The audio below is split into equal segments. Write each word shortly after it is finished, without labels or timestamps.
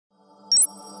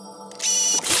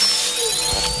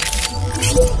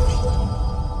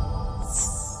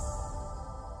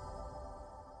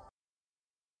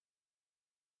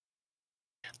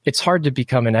it's hard to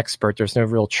become an expert. There's no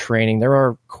real training. There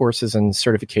are courses and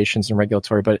certifications and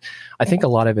regulatory, but I think a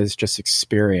lot of it is just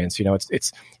experience.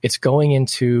 It's going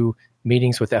into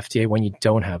meetings with FDA when you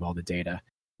don't have all the data.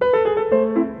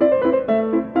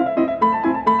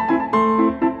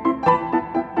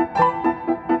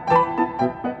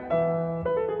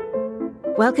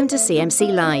 Welcome to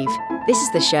CMC Live. This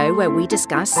is the show where we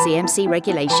discuss CMC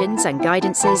regulations and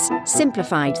guidances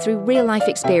simplified through real-life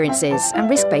experiences and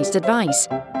risk-based advice.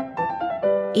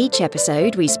 Each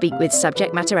episode, we speak with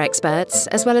subject matter experts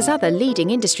as well as other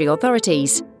leading industry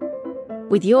authorities.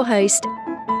 With your host,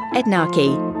 Ed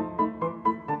Narke.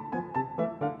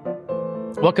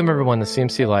 Welcome, everyone, to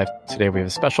CMC Live. Today, we have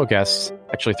a special guest,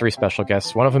 actually 3 special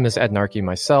guests. One of them is Ed Narke,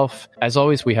 myself. As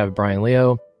always, we have Brian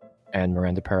Lihou and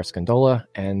Meranda Parascandola.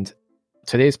 And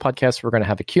today's podcast, we're going to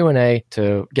have a Q&A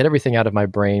to get everything out of my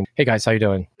brain. Hey, guys, how you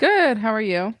doing? Good. How are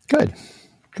you? Good.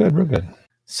 Real good.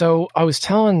 So I was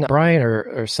telling Brian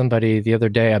or somebody the other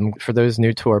day, for those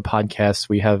new to our podcast,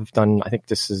 we have done, I think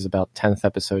this is about 10th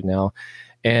episode now.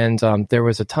 And there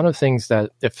was a ton of things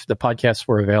that if the podcasts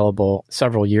were available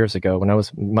several years ago when I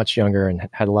was much younger and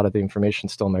had a lot of the information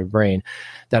still in my brain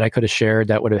that I could have shared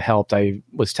that would have helped. I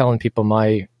was telling people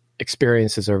my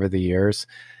experiences over the years.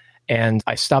 And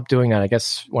I stopped doing that, I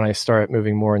guess, when I started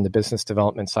moving more in the business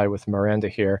development side with Meranda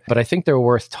here. But I think they're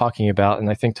worth talking about. And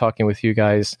I think talking with you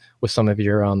guys with some of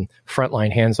your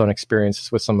frontline hands-on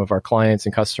experiences with some of our clients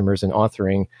and customers and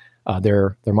authoring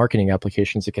their marketing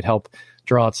applications, it could help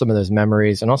draw out some of those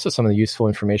memories and also some of the useful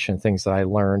information and things that I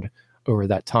learned over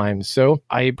that time. So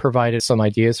I provided some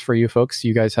ideas for you folks.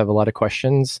 You guys have a lot of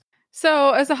questions.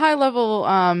 So as a high level,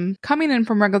 coming in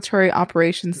from regulatory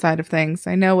operations side of things,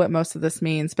 I know what most of this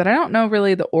means, but I don't know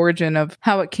really the origin of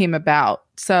how it came about.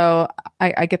 So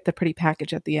I get the pretty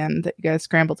package at the end that you guys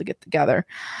scrambled to get together.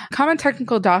 Common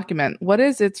technical document. What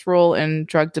is its role in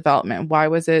drug development?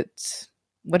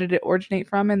 What did it originate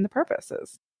from, and the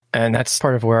purposes? And that's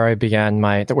part of where I began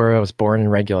where I was born in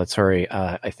regulatory.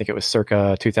 I think it was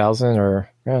circa 2000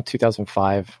 or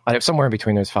 2005. Somewhere in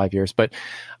between those 5 years. But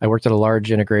I worked at a large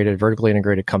vertically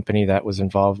integrated company that was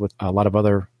involved with a lot of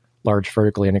other large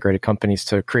vertically integrated companies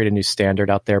to create a new standard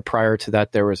out there. Prior to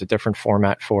that, there was a different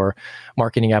format for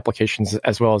marketing applications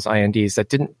as well as INDs that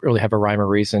didn't really have a rhyme or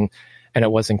reason. And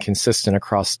it wasn't consistent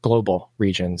across global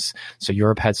regions. So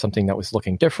Europe had something that was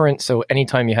looking different. So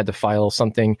anytime you had to file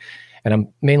something, and I'm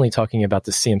mainly talking about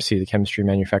the CMC, the Chemistry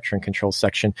Manufacturing Control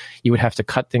section, you would have to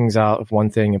cut things out of one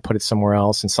thing and put it somewhere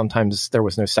else. And sometimes there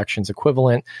was no sections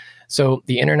equivalent. So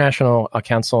the International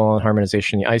Council on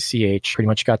Harmonization, the ICH, pretty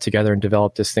much got together and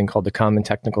developed this thing called the Common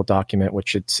Technical Document,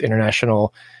 which it's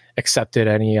international, accepted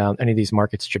any of these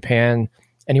markets, Japan,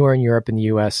 anywhere in Europe and the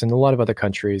US and a lot of other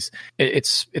countries.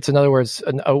 It's in other words,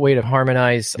 a way to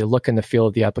harmonize the look and the feel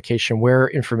of the application where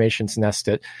information's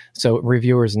nested. So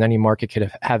reviewers in any market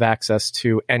could have access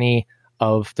to any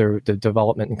of the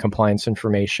development and compliance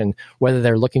information, whether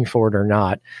they're looking for it or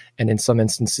not. And in some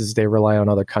instances, they rely on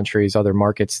other countries, other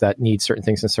markets that need certain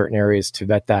things in certain areas to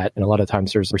vet that. And a lot of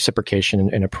times there's reciprocation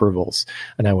and approvals.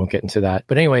 And I won't get into that.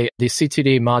 But anyway, the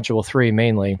CTD Module 3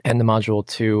 mainly, and the Module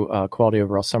 2 Quality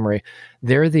Overall Summary,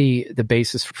 they're the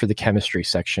basis for the chemistry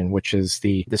section, which is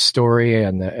the story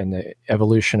and the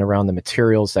evolution around the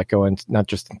materials that go into not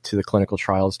just to the clinical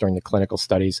trials during the clinical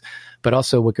studies, but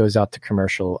also what goes out to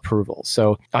commercial approvals.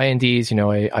 So INDs,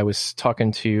 I was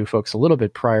talking to folks a little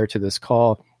bit prior to this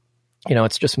call.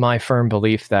 It's just my firm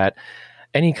belief that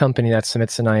any company that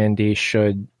submits an IND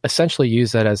should essentially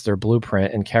use that as their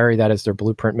blueprint and carry that as their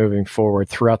blueprint moving forward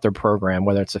throughout their program,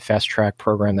 whether it's a fast track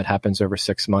program that happens over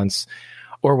 6 months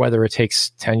or whether it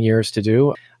takes 10 years to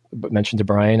do. But mentioned to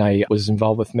Brian, I was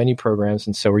involved with many programs,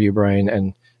 and so were you, Brian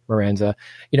and Miranda,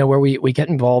 where we get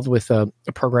involved with a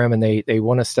program and they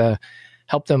want us to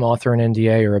help them author an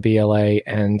NDA or a BLA,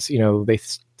 and they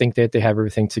think that they have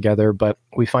everything together, but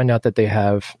we find out that they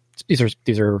have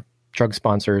these are drug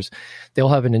sponsors. They'll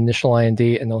have an initial IND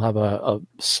and they'll have a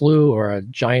slew or a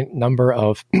giant number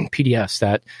of PDFs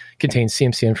that contain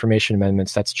CMC information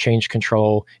amendments. That's change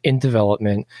control in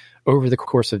development over the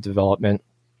course of development.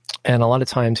 And a lot of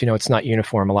times, it's not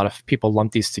uniform. A lot of people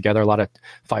lump these together. A lot of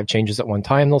 5 changes at one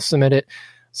time, they'll submit it.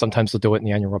 Sometimes they'll do it in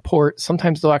the annual report.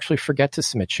 Sometimes they'll actually forget to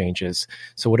submit changes.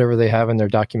 So whatever they have in their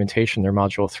documentation, their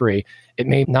Module 3, it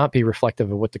may not be reflective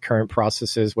of what the current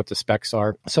process is, what the specs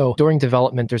are. So during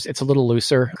development, it's a little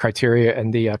looser criteria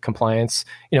and the compliance.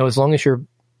 As long as you're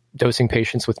dosing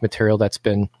patients with material that's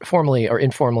been formally or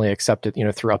informally accepted,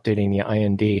 through updating the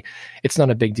IND, it's not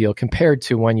a big deal compared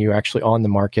to when you're actually on the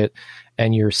market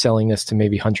and you're selling this to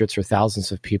maybe hundreds or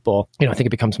thousands of people. I think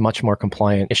it becomes much more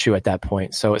compliant issue at that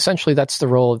point. So essentially, that's the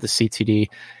role of the CTD.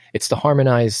 It's to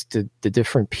harmonize the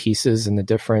different pieces and the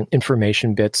different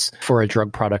information bits for a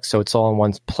drug product. So it's all in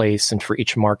one place. And for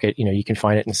each market, you can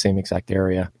find it in the same exact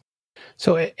area.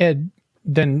 So Ed,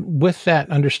 then with that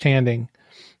understanding,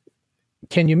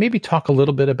 can you maybe talk a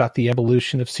little bit about the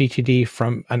evolution of CTD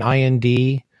from an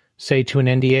IND, say, to an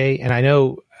NDA? And I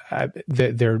know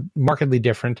that they're markedly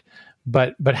different,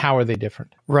 but how are they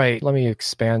different? Right. Let me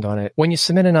expand on it. When you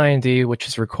submit an IND, which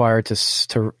is required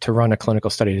to run a clinical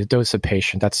study, to dose a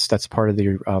patient, that's part of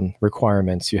the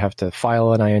requirements. You have to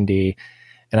file an IND.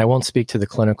 And I won't speak to the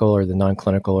clinical or the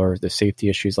non-clinical or the safety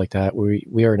issues like that.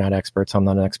 We are not experts. I'm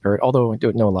not an expert, although I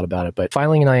do know a lot about it. But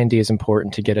filing an IND is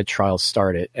important to get a trial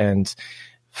started. And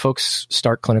folks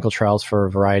start clinical trials for a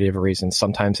variety of reasons.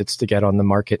 Sometimes it's to get on the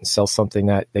market and sell something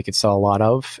that they could sell a lot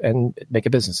of and make a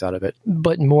business out of it.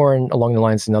 But more along the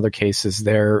lines in other cases,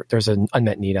 there's an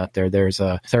unmet need out there. There's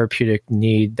a therapeutic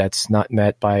need that's not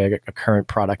met by a current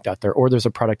product out there, or there's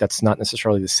a product that's not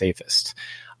necessarily the safest.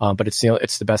 But it's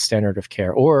the best standard of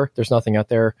care, or there's nothing out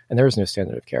there and there is no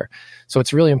standard of care. So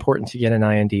it's really important to get an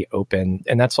IND open.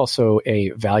 And that's also a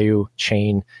value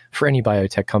chain for any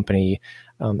biotech company.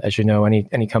 As you know,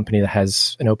 any company that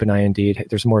has an open IND,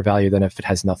 there's more value than if it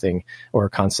has nothing, or a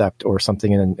concept or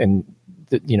something in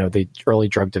the early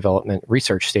drug development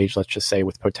research stage, let's just say,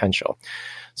 with potential.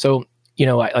 So,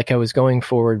 like I was going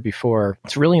forward before,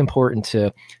 it's really important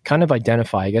to kind of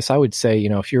identify, I guess I would say,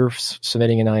 if you're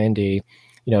submitting an IND,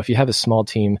 if you have a small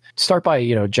team, start by,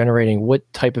 generating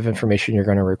what type of information you're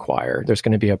going to require. There's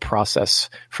going to be a process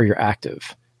for your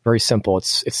active. Very simple.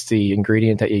 It's the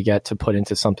ingredient that you get to put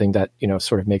into something that,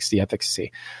 sort of makes the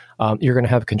efficacy. You're going to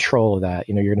have control of that.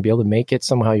 You're going to be able to make it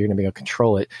somehow. You're going to be able to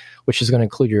control it, which is going to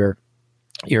include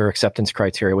your acceptance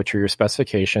criteria, which are your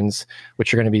specifications,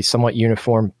 which are going to be somewhat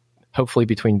uniform, hopefully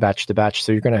between batch to batch.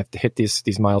 So you're going to have to hit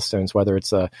these milestones, whether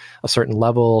it's a certain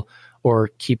level or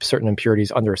keep certain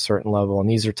impurities under a certain level. And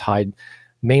these are tied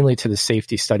mainly to the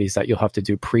safety studies that you'll have to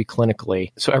do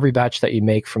preclinically. So every batch that you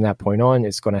make from that point on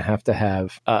is going to have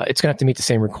to meet the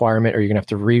same requirement, or you're going to have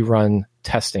to rerun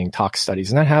testing, tox studies.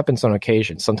 And that happens on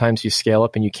occasion. Sometimes you scale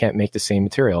up and you can't make the same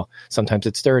material. Sometimes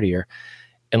it's dirtier.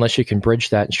 Unless you can bridge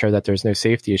that and show that there's no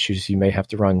safety issues, you may have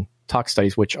to run tox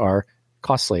studies, which are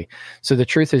costly. So the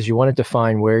truth is, you want to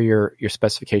define where your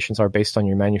specifications are based on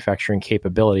your manufacturing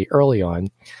capability early on.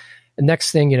 The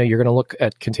next thing, you're going to look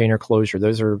at container closure.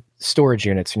 Those are storage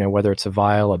units, whether it's a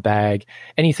vial, a bag,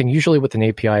 anything. Usually with an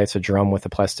API, it's a drum with a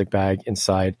plastic bag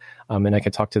inside. And I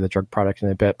can talk to the drug product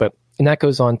in a bit. And that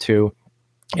goes on to,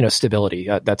 stability.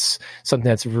 That's something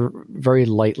that's very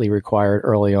lightly required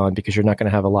early on, because you're not going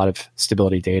to have a lot of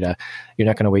stability data. You're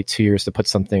not going to wait 2 years to put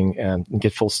something and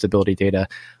get full stability data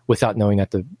without knowing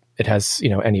that it has,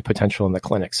 any potential in the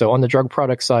clinic. So on the drug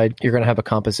product side, you're going to have a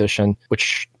composition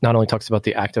which not only talks about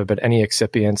the active, but any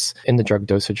excipients in the drug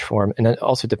dosage form. And it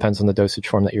also depends on the dosage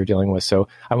form that you're dealing with. So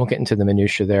I won't get into the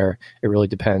minutia there. It really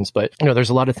depends. But, there's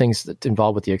a lot of things that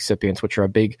involved with the excipients, which are a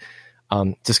big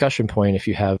discussion point if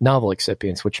you have novel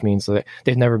excipients, which means that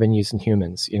they've never been used in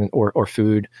humans, or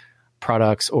food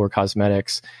products or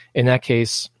cosmetics. In that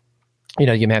case,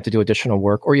 you may have to do additional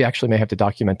work, or you actually may have to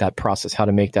document that process, how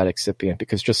to make that excipient,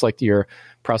 because just like your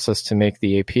process to make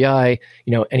the API,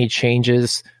 any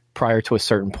changes prior to a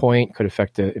certain point could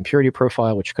affect the impurity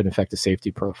profile, which could affect the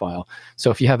safety profile. So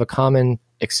if you have a common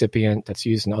excipient that's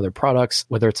used in other products,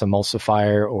 whether it's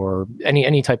emulsifier or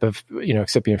any type of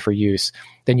excipient for use,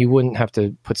 then you wouldn't have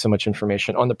to put so much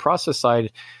information. On the process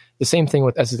side, the same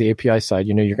thing as the API side,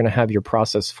 you're going to have your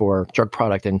process for drug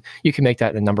product, and you can make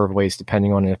that in a number of ways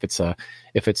depending on if it's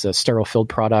a sterile filled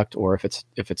product, or if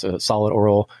it's a solid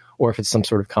oral, or if it's some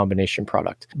sort of combination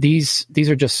product. These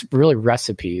are just really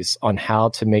recipes on how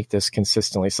to make this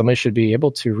consistently. Somebody should be able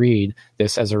to read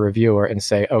this as a reviewer and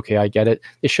say, okay, I get it.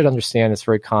 They should understand it's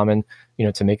very common,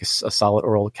 to make a solid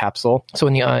oral capsule. So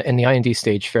in the IND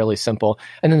stage, fairly simple.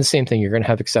 And then the same thing, you're going to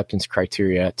have acceptance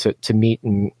criteria to meet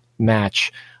and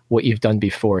match what you've done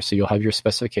before. So you'll have your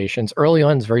specifications. Early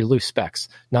on, it's very loose specs,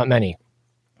 not many.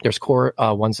 There's core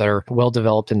ones that are well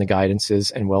developed in the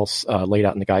guidances and well laid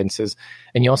out in the guidances.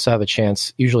 And you also have a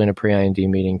chance, usually in a pre-IND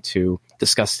meeting, to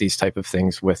discuss these type of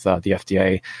things with the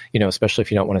FDA, especially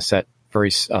if you don't want to set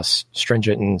very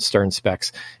stringent and stern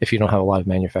specs if you don't have a lot of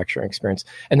manufacturing experience.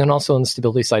 And then also on the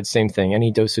stability side, same thing. Any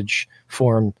dosage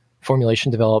form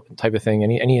formulation development type of thing,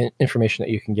 any information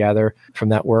that you can gather from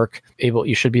that work,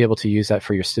 you should be able to use that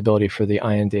for your stability for the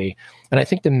IND. And I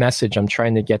think the message I'm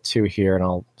trying to get to here, and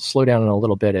I'll slow down in a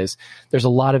little bit, is there's a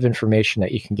lot of information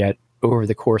that you can get over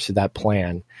the course of that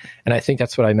plan. And I think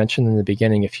that's what I mentioned in the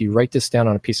beginning. If you write this down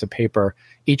on a piece of paper,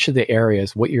 each of the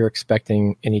areas, what you're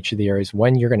expecting in each of the areas,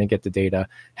 when you're going to get the data,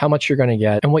 how much you're going to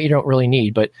get, and what you don't really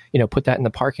need, but put that in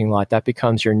the parking lot, that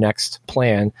becomes your next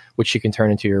plan, which you can turn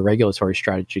into your regulatory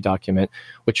strategy document,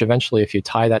 which eventually, if you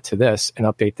tie that to this and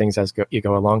update things as you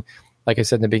go along, like I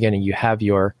said in the beginning, you have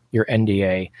your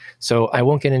NDA. So I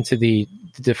won't get into the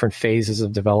different phases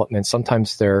of development.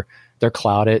 Sometimes they're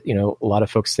clouded. A lot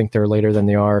of folks think they're later than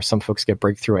they are. Some folks get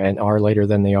breakthrough and are later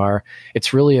than they are.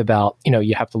 It's really about,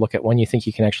 you have to look at when you think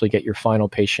you can actually get your final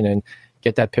patient in,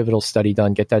 get that pivotal study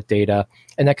done, get that data.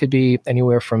 And that could be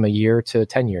anywhere from a year to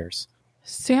 10 years.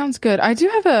 Sounds good. I do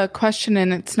have a question,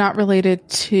 and it's not related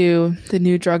to the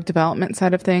new drug development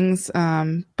side of things,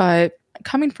 but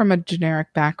coming from a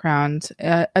generic background,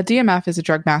 a DMF is a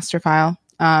drug master file,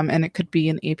 and it could be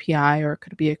an API or it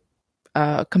could be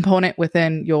a component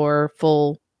within your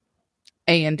full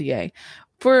ANDA.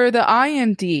 For the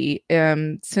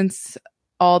IND, since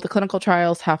all the clinical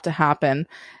trials have to happen,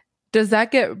 does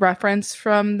that get referenced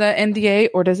from the NDA,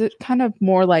 or does it kind of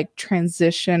more like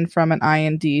transition from an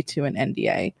IND to an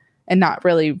NDA and not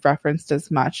really referenced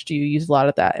as much? Do you use a lot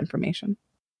of that information?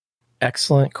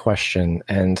 Excellent question.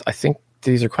 And I think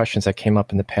these are questions that came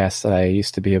up in the past that I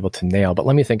used to be able to nail, but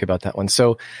let me think about that one.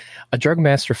 So a drug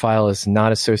master file is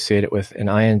not associated with an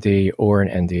IND or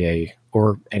an NDA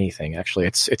or anything. Actually,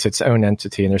 it's its own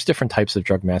entity, and there's different types of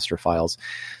drug master files.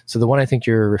 So the one I think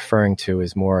you're referring to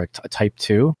is more a type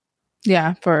 2.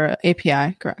 Yeah, for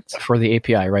API, correct. For the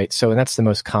API, right? So, and that's the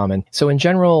most common. So in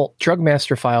general, drug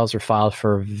master files are filed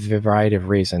for a variety of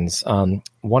reasons.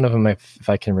 One of them, if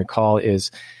I can recall,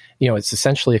 is it's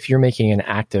essentially if you're making an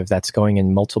active that's going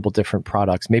in multiple different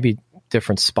products, maybe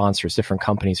different sponsors, different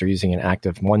companies are using an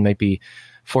active. One might be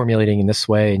formulating in this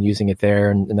way and using it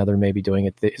there, and another may be doing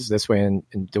it this way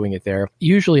and doing it there.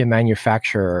 Usually a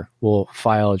manufacturer will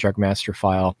file a drug master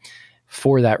file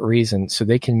for that reason, so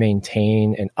they can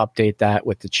maintain and update that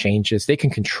with the changes. They can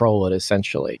control it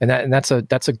essentially, and that's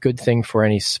a good thing for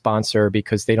any sponsor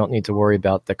because they don't need to worry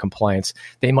about the compliance.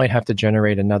 They might have to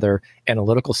generate another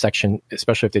analytical section,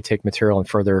 especially if they take material and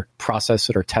further process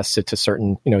it or test it to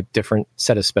certain different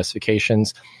set of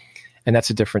specifications, and that's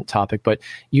a different topic. But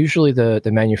usually the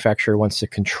manufacturer wants to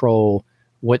control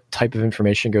what type of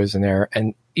information goes in there,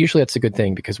 and usually that's a good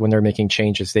thing because when they're making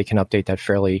changes, they can update that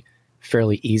fairly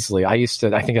easily. I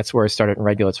think that's where I started in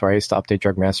regulatory. I used to update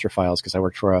drug master files because I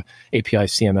worked for a API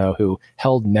CMO who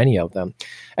held many of them.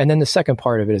 And then the second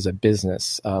part of it is a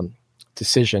business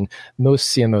decision.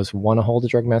 Most CMOs want to hold a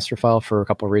drug master file for a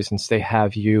couple of reasons. They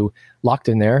have you locked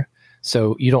in there,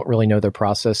 so you don't really know their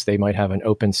process. They might have an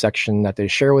open section that they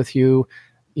share with you,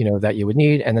 that you would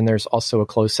need. And then there's also a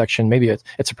closed section. Maybe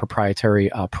it's a proprietary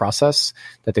process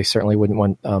that they certainly wouldn't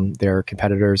want their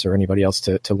competitors or anybody else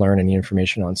to learn any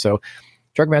information on. So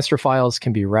drug master files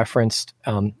can be referenced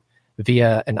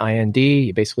via an IND.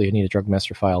 You basically need a drug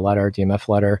master file letter, DMF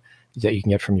letter that you can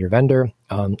get from your vendor.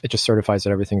 It just certifies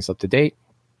that everything's up to date.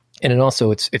 And then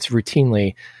also it's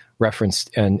routinely referenced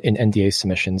in NDA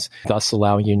submissions, thus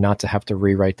allowing you not to have to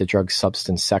rewrite the drug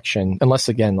substance section, unless,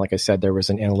 again, like I said, there was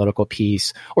an analytical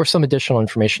piece or some additional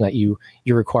information that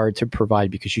you're required to provide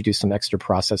because you do some extra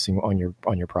processing on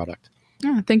your product.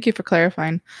 Yeah, thank you for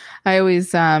clarifying. I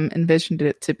always envisioned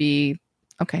it to be,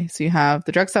 okay, so you have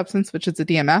the drug substance, which is a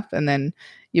DMF, and then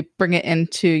you bring it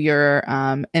into your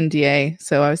NDA.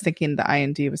 So I was thinking the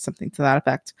IND was something to that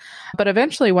effect. But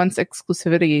eventually, once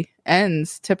exclusivity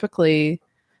ends, typically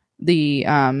the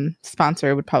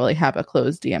sponsor would probably have a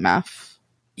closed DMF.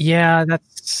 Yeah,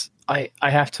 I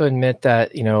have to admit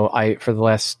that, for the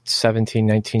last 17,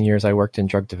 19 years, I worked in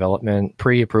drug development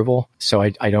pre-approval. So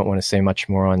I don't want to say much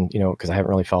more on, because I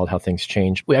haven't really followed how things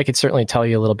change. I could certainly tell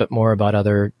you a little bit more about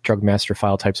other drug master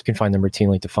file types. You can find them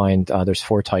routinely defined. There's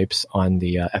 4 types on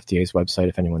the FDA's website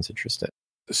if anyone's interested.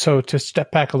 So to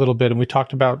step back a little bit, and we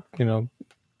talked about,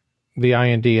 the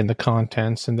IND and the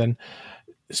contents, and then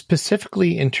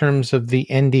specifically in terms of the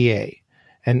NDA.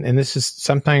 And this is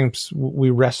sometimes we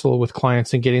wrestle with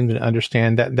clients and getting them to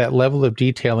understand that level of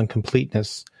detail and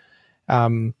completeness.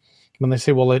 When they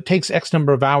say, well, it takes X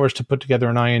number of hours to put together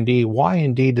an IND, why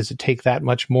indeed does it take that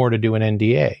much more to do an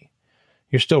NDA?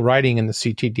 You're still writing in the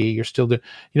CTD, you're still doing,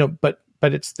 but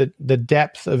it's the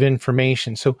depth of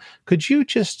information. So could you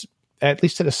just, at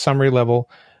least at a summary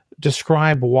level,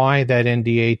 describe why that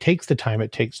NDA takes the time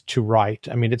it takes to write?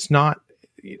 I mean, it's not,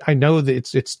 I know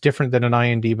that it's different than an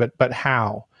IND, but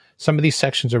how? some of these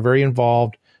sections are very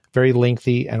involved, very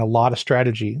lengthy, and a lot of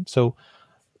strategy. So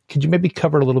could you maybe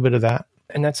cover a little bit of that?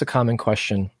 And that's a common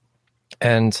question.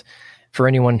 And for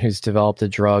anyone who's developed a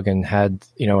drug and had,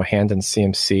 a hand in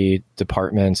CMC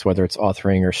departments, whether it's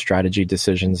authoring or strategy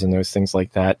decisions and those things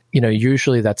like that,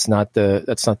 usually that's not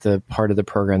the part of the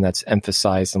program that's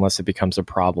emphasized unless it becomes a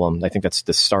problem. I think that's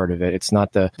the start of it. It's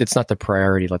not the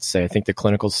priority, let's say. I think the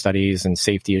clinical studies and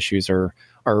safety issues are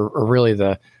really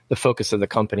the focus of the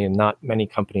company, and not many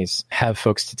companies have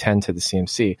folks to tend to the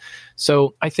CMC.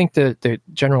 So I think the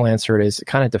general answer is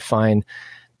kind of define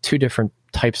two different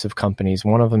types of companies.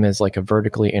 One of them is like a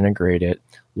vertically integrated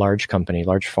large company,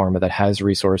 large pharma that has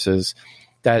resources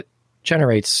that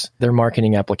generates their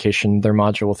marketing application, their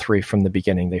module 3 from the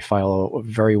beginning. They file a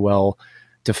very well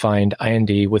defined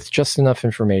IND with just enough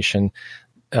information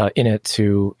in it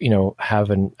to have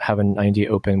an IND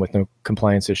open with no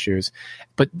compliance issues.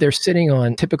 But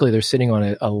typically they're sitting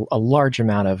on a large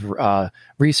amount of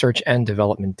research and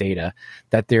development data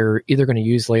that they're either going to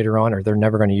use later on or they're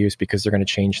never going to use because they're going to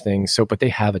change things. But they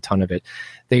have a ton of it.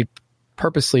 They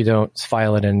purposely don't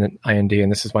file it in an IND,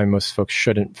 and this is why most folks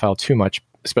shouldn't file too much,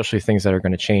 especially things that are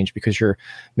going to change, because you're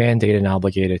mandated and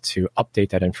obligated to update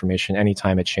that information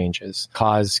anytime it changes.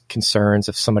 Cause concerns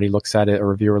if somebody looks at it, a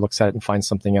reviewer looks at it and finds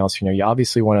something else, you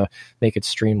obviously want to make it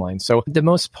streamlined. So the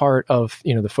most part of,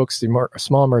 the folks, the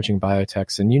small emerging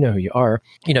biotechs, and who you are,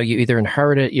 you either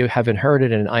have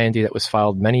inherited an IND that was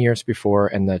filed many years before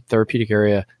and the therapeutic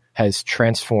area has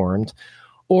transformed.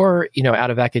 Or,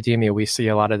 out of academia, we see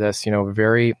a lot of this,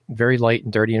 very, very light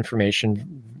and dirty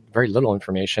information, very little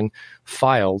information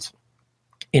filed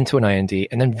into an IND,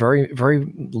 and then very, very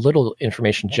little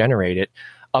information generated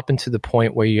up into the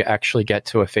point where you actually get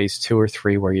to a phase 2 or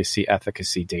 3 where you see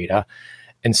efficacy data.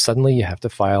 And suddenly you have to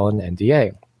file an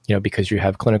NDA, because you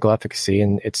have clinical efficacy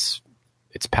and it's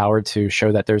powered to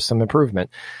show that there's some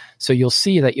improvement. So you'll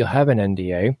see that you'll have an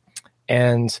NDA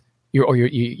and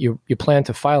you plan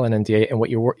to file an NDA, and what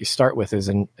you start with is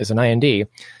an IND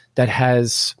that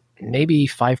has maybe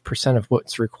 5% of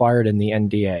what's required in the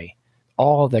NDA,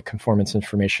 all the conformance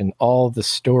information, all the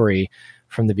story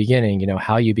from the beginning,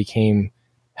 how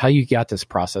you got this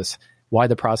process, why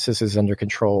the process is under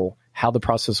control, how the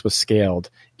process was scaled,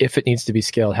 if it needs to be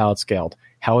scaled, how it's scaled,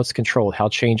 how it's controlled, how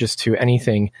changes to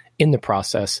anything in the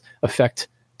process affect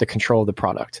the control of the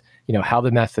product. How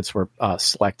the methods were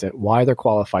selected, why they're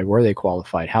qualified, were they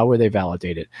qualified, how were they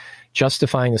validated,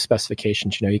 justifying the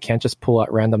specifications. You can't just pull out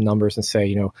random numbers and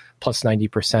say, plus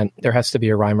 90%. There has to be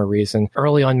a rhyme or reason.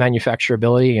 Early on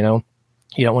manufacturability, you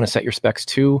don't want to set your specs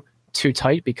too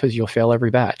tight because you'll fail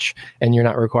every batch, and you're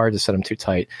not required to set them too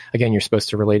tight. Again, you're supposed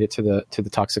to relate it to the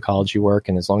toxicology work,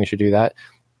 and as long as you do that,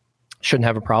 shouldn't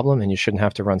have a problem, and you shouldn't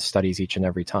have to run studies each and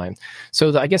every time.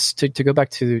 So I guess to go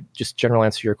back to just general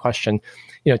answer to your question,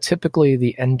 typically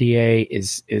the NDA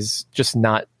is just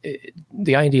not,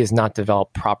 the IND is not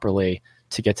developed properly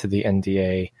to get to the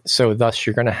NDA. So thus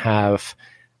you're going to have,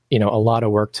 a lot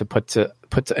of work to put an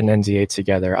NDA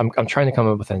together. I'm trying to come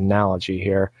up with an analogy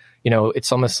here.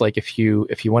 It's almost like if you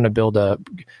want to build a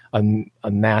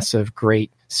massive,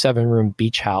 great 7-room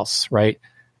beach house, right?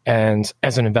 And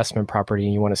as an investment property,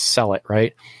 and you want to sell it,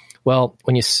 right? Well,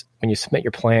 when you submit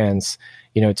your plans,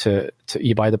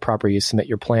 you buy the property, you submit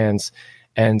your plans,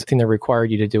 and the thing they require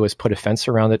you to do is put a fence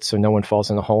around it so no one falls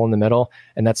in a hole in the middle,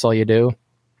 and that's all you do.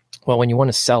 Well, when you want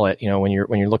to sell it, when you're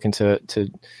looking to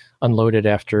unload it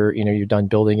after you're done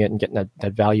building it and getting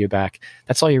that value back,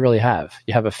 that's all you really have.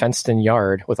 You have a fenced-in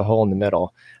yard with a hole in the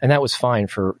middle, and that was fine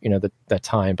for that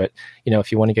time. But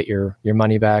if you want to get your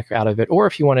money back out of it, or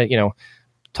if you want to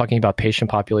talking about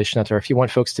patient population out there, if you want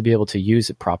folks to be able to use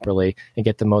it properly and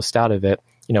get the most out of it,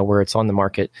 where it's on the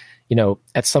market,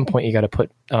 at some point you got to put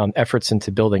efforts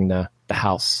into building the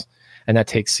house. And that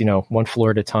takes, one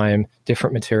floor at a time,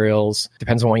 different materials,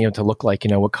 depends on what you want it to look like,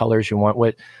 what colors you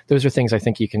want. Those are things I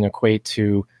think you can equate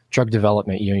to drug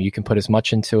development. You can put as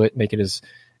much into it, make it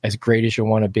as great as you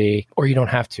want to be, or you don't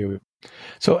have to.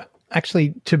 So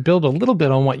actually, to build a little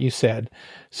bit on what you said,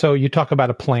 so you talk about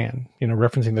a plan,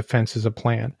 referencing the fence as a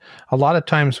plan. A lot of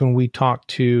times when we talk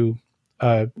to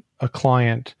a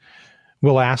client,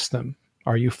 we'll ask them,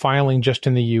 are you filing just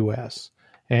in the U.S.?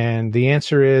 And the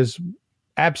answer is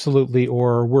absolutely,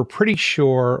 or we're pretty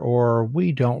sure, or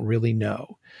we don't really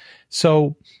know.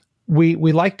 So we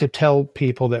like to tell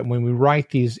people that when we write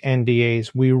these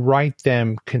NDAs, we write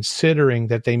them considering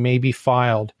that they may be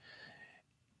filed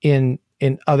in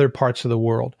other parts of the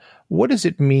world. What does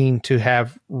it mean to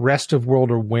have rest of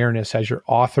world awareness as you're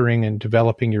authoring and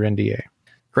developing your NDA?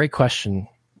 Great question.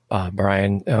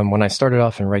 Brian. When I started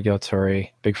off in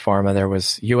regulatory, big pharma, there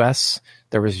was US,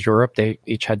 there was Europe. They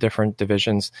each had different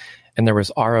divisions, and there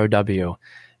was ROW.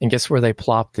 And guess where they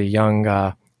plopped the young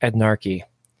Ed Narke?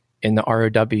 In the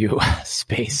ROW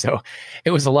space. So it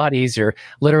was a lot easier.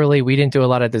 Literally, we didn't do a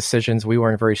lot of decisions. We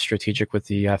weren't very strategic with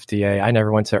the FDA. I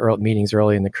never went to meetings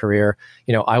early in the career.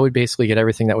 I would basically get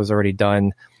everything that was already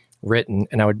done, written,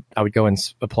 and I would go and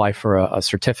apply for a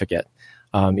certificate.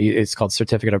 It's called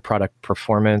Certificate of Product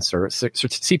Performance or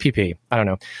CPP. I don't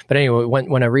know. But anyway,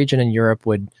 when a region in Europe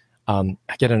would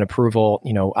get an approval,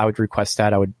 I would request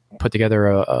that. I would put together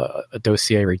a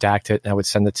dossier, redact it, and I would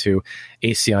send it to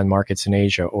ASEAN markets in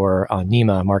Asia or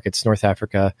NEMA markets, North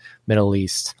Africa, Middle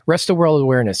East. Rest of world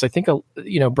awareness. I think,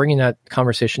 bringing that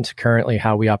conversation to currently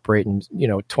how we operate and,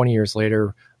 20 years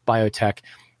later, biotech,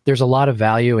 there's a lot of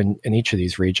value in each of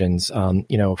these regions,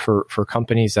 for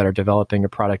companies that are developing a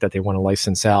product that they want to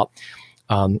license out.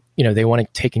 They want to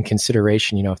take in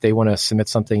consideration, if they want to submit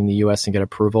something in the US and get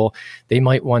approval, they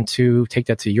might want to take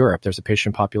that to Europe. There's a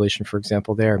patient population, for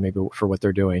example, there, maybe for what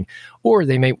they're doing. Or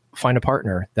they may find a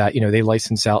partner that, they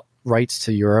license out rights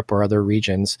to Europe or other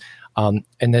regions. And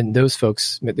then those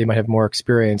folks, they might have more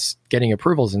experience getting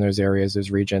approvals in those areas,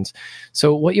 those regions.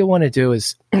 So what you'll want to do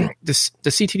is the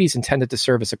CTD is intended to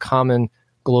serve as a common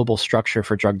global structure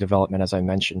for drug development, as I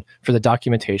mentioned, for the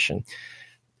documentation.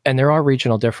 And there are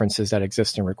regional differences that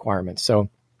exist in requirements.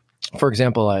 So, for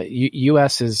example,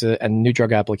 U.S. is a new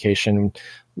drug application.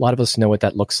 A lot of us know what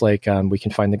that looks like. We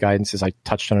can find the guidance, as I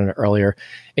touched on it earlier.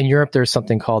 In Europe, there's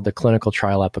something called the clinical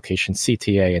trial application,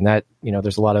 CTA, and that,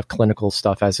 there's a lot of clinical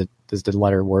stuff, as the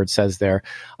letter word says there.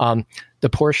 The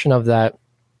portion of that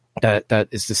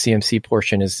is the CMC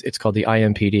portion it's called the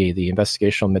IMPD, the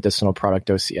Investigational Medicinal Product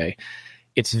Dossier.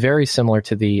 It's very similar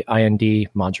to the IND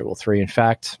Module 3. In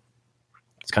fact,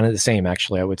 it's kind of the same,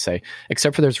 actually, I would say,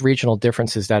 except for there's regional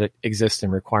differences that exist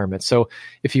in requirements. So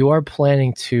if you are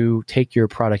planning to take your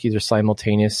product either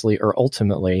simultaneously or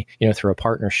ultimately, through a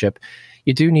partnership,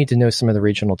 you do need to know some of the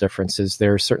regional differences.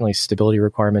 There are certainly stability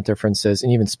requirement differences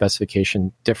and even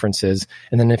specification differences.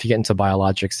 And then if you get into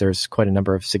biologics, there's quite a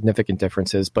number of significant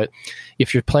differences. But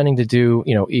if you're planning to do,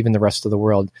 even the rest of the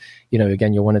world,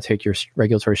 again, you'll want to take your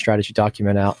regulatory strategy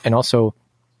document out and also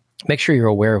make sure you're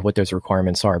aware of what those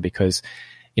requirements are, because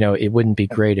it wouldn't be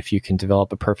great if you can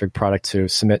develop a perfect product to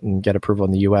submit and get approval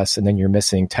in the US, and then you're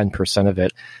missing 10% of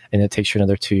it, and it takes you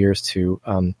another 2 years to,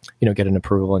 get an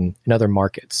approval in other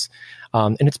markets.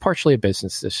 And it's partially a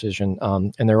business decision.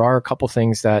 And there are a couple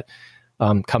things that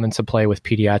come into play with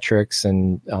pediatrics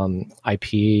and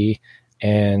IP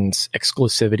and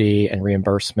exclusivity and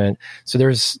reimbursement. So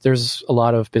there's a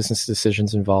lot of business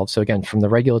decisions involved. So again, from the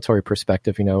regulatory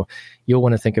perspective, you'll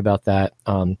want to think about that,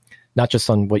 not just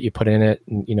on what you put in it,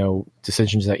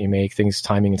 decisions that you make, things,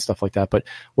 timing and stuff like that, but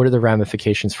what are the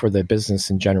ramifications for the business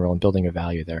in general and building a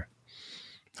value there?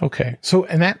 Okay. So,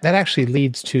 and that actually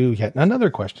leads to yet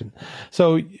another question.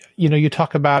 So, you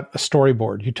talk about a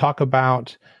storyboard, you talk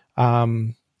about,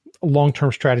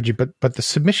 long-term strategy, but the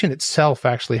submission itself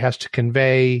actually has to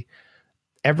convey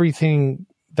everything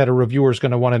that a reviewer is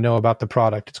going to want to know about the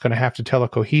product. It's going to have to tell a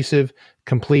cohesive,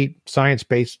 complete,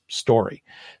 science-based story.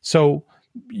 So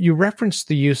you referenced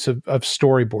the use of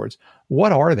storyboards.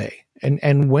 What are they?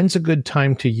 And when's a good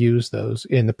time to use those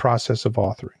in the process of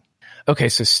authoring? Okay,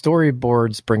 so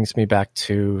storyboards brings me back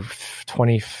to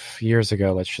 20 years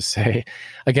ago, let's just say.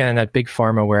 Again, at Big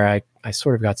Pharma, where I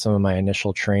sort of got some of my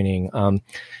initial training.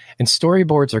 And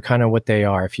storyboards are kind of what they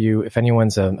are. If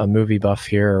anyone's a movie buff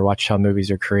here or watch how movies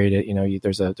are created,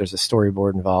 there's a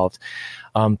storyboard involved.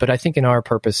 But I think in our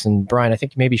purpose, and Brian, I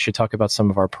think maybe you should talk about some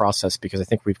of our process, because I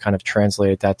think we've kind of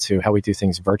translated that to how we do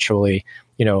things virtually,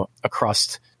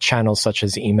 across channels such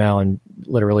as email and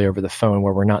literally over the phone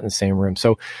where we're not in the same room.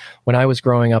 So when I was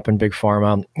growing up in Big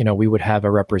Pharma, we would have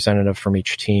a representative from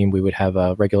each team. We would have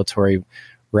a regulatory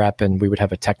rep, and we would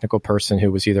have a technical person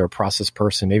who was either a process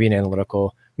person, maybe an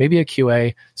analytical, maybe a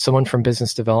QA, someone from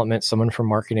business development, someone from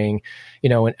marketing,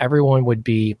 and everyone would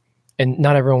be, and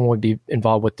not everyone would be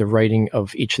involved with the writing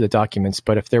of each of the documents.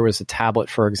 But if there was a tablet,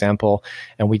 for example,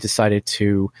 and we decided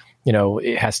to,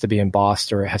 it has to be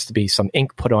embossed or it has to be some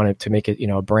ink put on it to make it,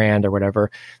 a brand or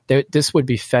whatever, this would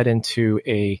be fed into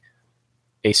a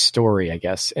story, I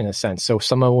guess, in a sense. So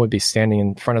someone would be standing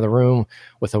in front of the room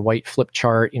with a white flip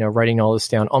chart, writing all this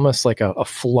down, almost like a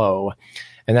flow.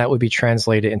 And that would be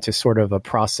translated into sort of a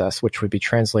process, which would be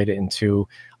translated into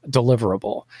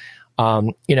deliverable.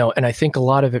 And I think a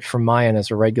lot of it from my end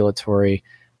as a regulatory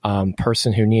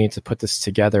person who needed to put this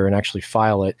together and actually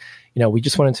file it, we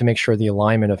just wanted to make sure the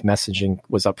alignment of messaging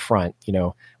was up front.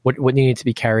 What needed to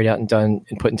be carried out and done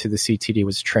and put into the CTD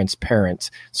was transparent,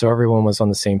 so everyone was on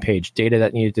the same page. Data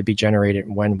that needed to be generated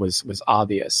and when was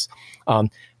obvious.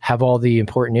 Have all the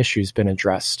important issues been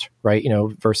addressed, right?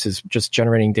 Versus just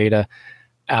generating data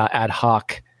ad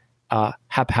hoc,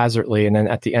 haphazardly, and then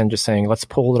at the end just saying, let's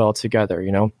pull it all together,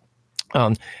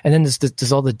 and then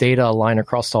does all the data align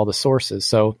across all the sources?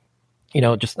 So,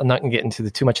 just I'm not going to get into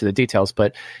too much of the details,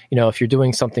 but if you're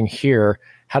doing something here,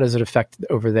 how does it affect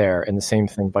over there? And the same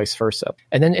thing, vice versa.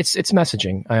 And then it's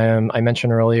messaging. I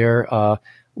mentioned earlier,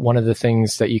 one of the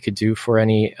things that you could do for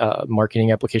any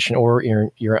marketing application or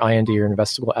your IND or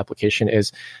investigational application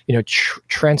is,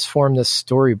 transform this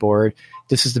storyboard.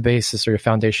 This is the basis or the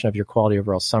foundation of your quality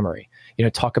overall summary.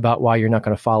 Talk about why you're not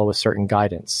going to follow a certain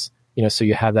guidance. So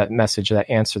you have that message, that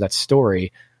answer, that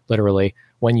story, literally,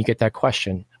 when you get that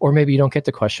question. Or maybe you don't get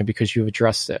the question because you've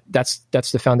addressed it. That's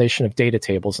the foundation of data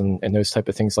tables and those type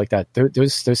of things like that.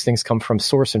 Those things come from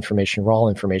source information, raw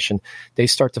information. They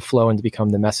start to flow and to become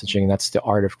the messaging. That's the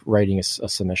art of writing a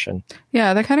submission.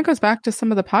 Yeah, that kind of goes back to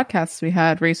some of the podcasts we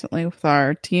had recently with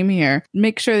our team here.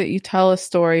 Make sure that you tell a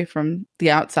story from the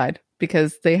outside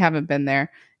because they haven't been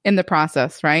there in the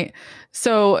process, right?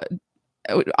 So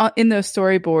in those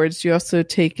storyboards, you also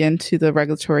take into the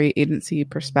regulatory agency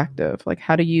perspective. Like,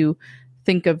 how do you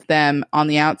think of them on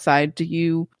the outside?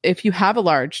 If you have a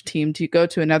large team, do you go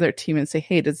to another team and say,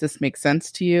 hey, does this make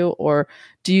sense to you? Or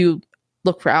do you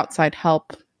look for outside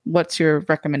help? What's your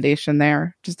recommendation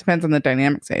there? Just depends on the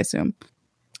dynamics, I assume.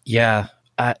 Yeah,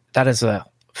 that is a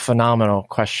phenomenal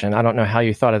question. I don't know how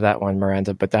you thought of that one,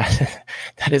 Miranda, but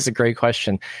that is a great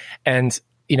question. And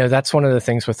that's one of the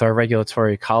things with our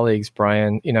regulatory colleagues,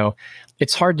 Brian.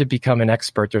 It's hard to become an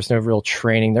expert. There's no real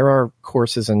training. There are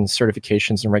courses and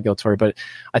certifications in regulatory, but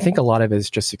I think a lot of it is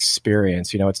just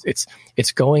experience.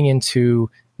 It's going into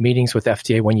meetings with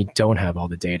FDA when you don't have all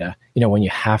the data, when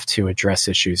you have to address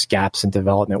issues, gaps in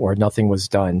development where nothing was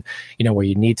done, where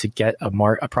you need to get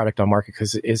a product on market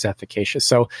because it is efficacious.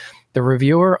 So the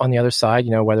reviewer on the other side,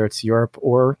 whether it's Europe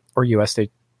or US, they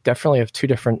definitely have two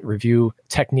different review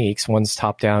techniques. One's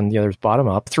top down, the other's bottom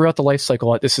up. Throughout the life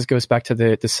cycle, goes back to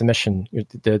the submission,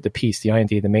 the piece, the IND,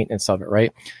 the maintenance of it,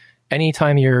 right?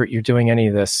 Anytime you're doing any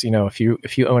of this, if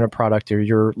you own a product or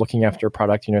you're looking after a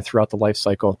product, throughout the life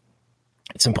cycle,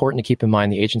 it's important to keep in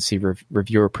mind the agency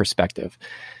reviewer perspective.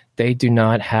 They do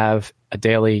not have a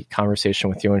daily conversation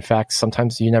with you. In fact,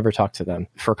 sometimes you never talk to them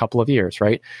for a couple of years,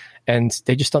 right? And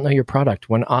they just don't know your product.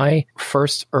 When I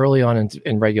first, early on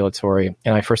in regulatory,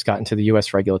 and I first got into the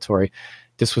US regulatory,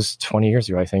 this was 20 years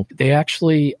ago, I think, they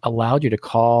actually allowed you to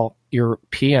call your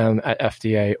PM at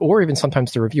FDA or even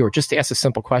sometimes the reviewer just to ask a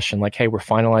simple question like, hey, we're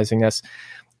finalizing this.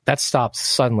 That stopped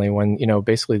suddenly when,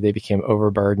 basically they became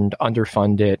overburdened,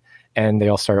 underfunded, and they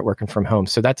all started working from home.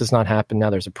 So that does not happen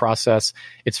now. There's a process.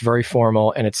 It's very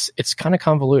formal, and it's kind of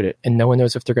convoluted, and no one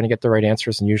knows if they're going to get the right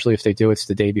answers. And usually if they do, it's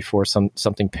the day before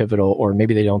something pivotal, or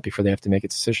maybe they don't before they have to make a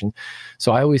decision.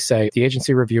 So I always say the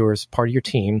agency reviewer is part of your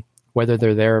team, whether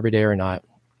they're there every day or not.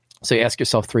 So you ask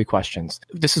yourself 3 questions.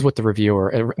 This is what the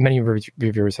reviewer, many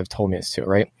reviewers have told me this too,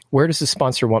 right? Where does the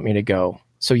sponsor want me to go?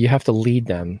 So you have to lead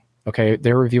them. Okay,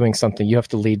 they're reviewing something. You have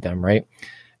to lead them, right?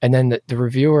 And then the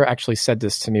reviewer actually said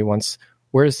this to me once,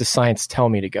 where does the science tell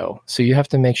me to go? So you have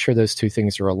to make sure those two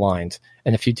things are aligned.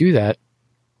 And if you do that,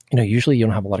 usually you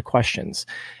don't have a lot of questions.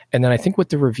 And then I think what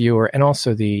the reviewer and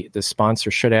also the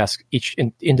sponsor should ask each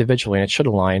individually, and it should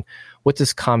align, what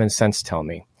does common sense tell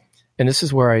me? And this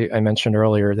is where I mentioned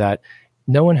earlier that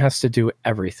no one has to do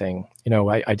everything.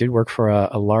 I did work for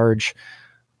a large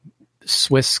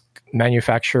Swiss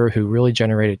manufacturer who really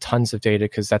generated tons of data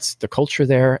because that's the culture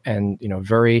there, and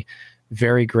very,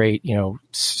 very great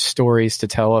stories to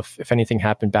tell. If anything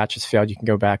happened, batches failed, you can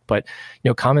go back. But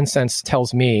common sense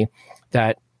tells me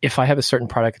that if I have a certain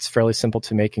product that's fairly simple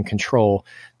to make and control,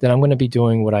 then I'm going to be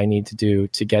doing what I need to do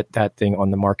to get that thing on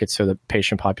the market so the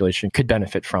patient population could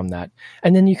benefit from that.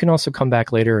 And then you can also come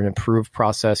back later and improve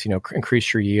process,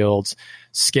 increase your yields,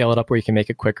 scale it up where you can make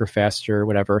it quicker, faster,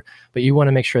 whatever. But you want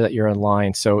to make sure that you're in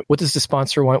line. So what does the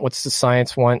sponsor want? What does the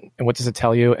science want? And what does it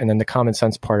tell you? And then the common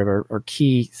sense part of it are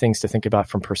key things to think about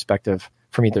from perspective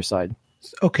from either side.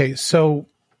 Okay, so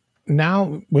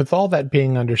now, with all that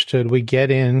being understood, we get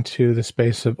into the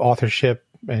space of authorship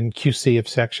and QC of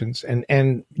sections.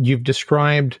 And you've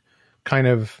described kind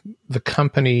of the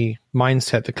company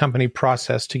mindset, the company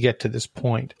process to get to this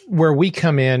point. Where we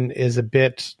come in is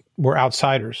we're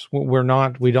outsiders.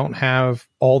 We don't have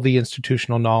all the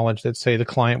institutional knowledge that, say, the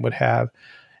client would have.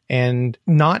 And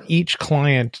not each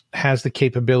client has the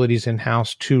capabilities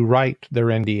in-house to write their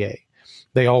NDA.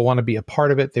 They all want to be a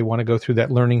part of it. They want to go through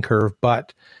that learning curve,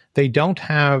 but they don't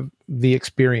have the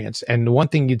experience. And one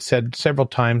thing you'd said several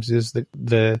times is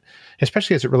that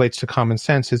especially as it relates to common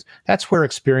sense, is that's where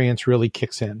experience really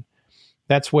kicks in.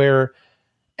 That's where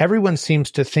everyone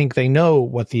seems to think they know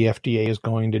what the FDA is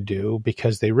going to do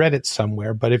because they read it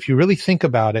somewhere. But if you really think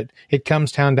about it, it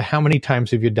comes down to how many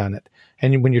times have you done it?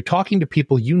 And when you're talking to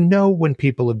people, you know when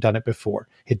people have done it before.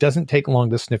 It doesn't take long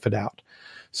to sniff it out.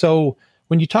 So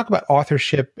when you talk about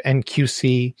authorship and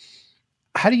QC,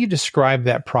 how do you describe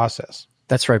that process?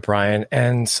 That's right, Brian.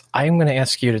 And I'm going to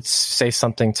ask you to say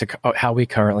something to how we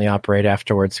currently operate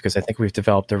afterwards, because I think we've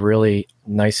developed a really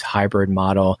nice hybrid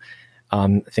model.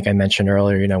 I think I mentioned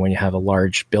earlier, when you have a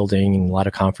large building and a lot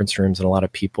of conference rooms and a lot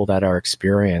of people that are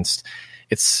experienced,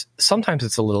 sometimes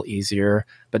it's a little easier.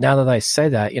 But now that I say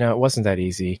that, it wasn't that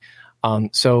easy.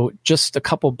 So just a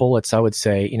couple bullets, I would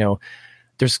say,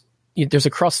 there's a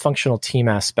cross-functional team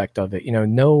aspect of it.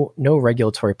 No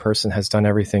regulatory person has done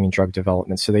everything in drug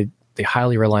development. So they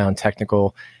highly rely on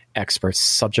technical experts,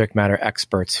 subject matter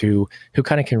experts who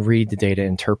kind of can read the data,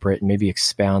 interpret, and maybe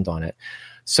expound on it.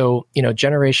 So,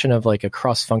 generation of like a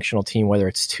cross-functional team, whether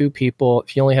it's 2 people,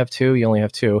 if you only have 2, you only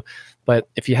have 2. But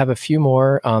if you have a few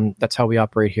more, that's how we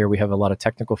operate here. We have a lot of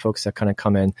technical folks that kind of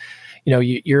come in.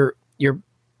 Your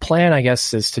plan, I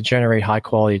guess, is to generate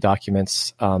high-quality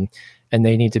documents, and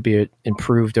they need to be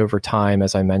improved over time,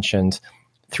 as I mentioned,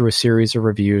 through a series of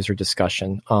reviews or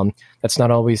discussion. That's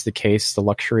not always the case. The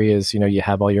luxury is, you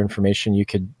have all your information. You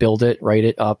could build it, write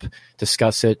it up,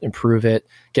 discuss it, improve it,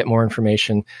 get more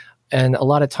information. And a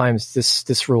lot of times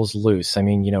this rule's loose. I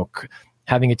mean,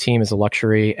 having a team is a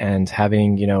luxury, and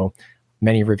having,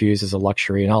 many reviews is a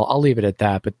luxury. And I'll leave it at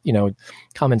that. But,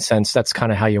 common sense, that's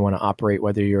kind of how you want to operate,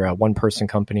 whether you're a one-person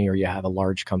company or you have a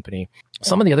large company.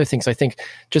 Some of the other things, I think,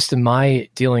 just in my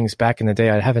dealings back in the day,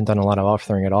 I haven't done a lot of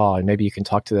authoring at all. And maybe you can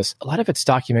talk to this. A lot of it's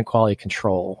document quality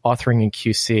control, authoring and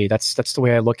QC. That's the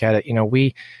way I look at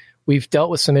it. We've dealt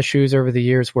with some issues over the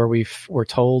years where we're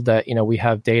told that, we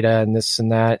have data and this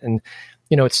and that. And,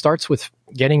 it starts with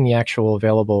getting the actual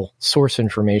available source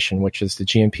information, which is the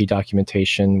GMP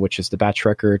documentation, which is the batch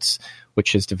records,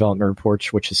 which is development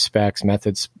reports, which is specs,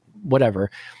 methods,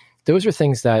 whatever. Those are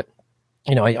things that,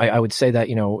 I would say that,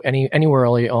 anywhere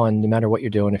early on, no matter what you're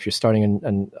doing, if you're starting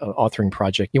an authoring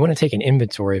project, you want to take an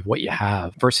inventory of what you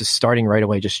have versus starting right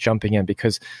away, just jumping in,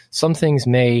 because some things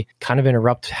may kind of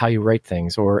interrupt how you write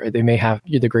things, or they may have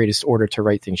the greatest order to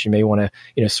write things. You may want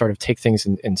to, sort of take things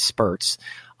in spurts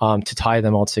to tie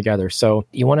them all together. So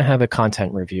you want to have a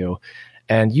content review.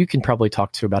 And you can probably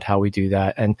talk to about how we do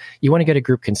that. And you want to get a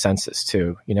group consensus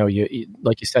too. You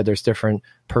like you said, there's different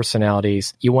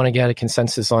personalities. You want to get a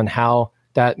consensus on how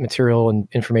that material and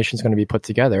information is going to be put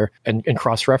together and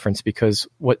cross-reference, because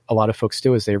what a lot of folks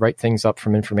do is they write things up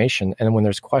from information. And then when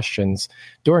there's questions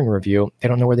during review, they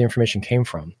don't know where the information came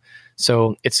from.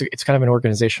 So it's kind of an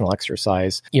organizational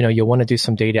exercise. You'll want to do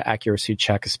some data accuracy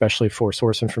check, especially for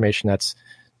source information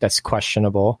that's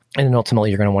questionable. And then ultimately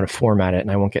you're going to want to format it.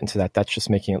 And I won't get into that. That's just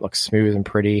making it look smooth and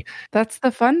pretty. That's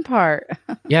the fun part.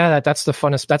 Yeah, that's the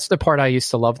funnest. That's the part I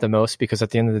used to love the most, because at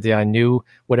the end of the day, I knew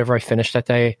whatever I finished that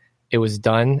day, it was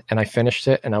done, and I finished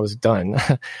it and I was done.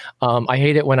 I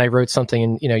hate it when I wrote something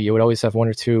and, you would always have 1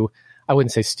 or 2, I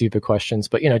wouldn't say stupid questions,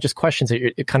 but, just questions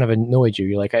that it kind of annoyed you.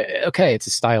 You're like, okay, it's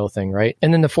a style thing, right?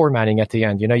 And then the formatting at the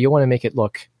end, you want to make it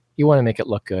look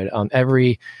good.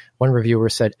 One reviewer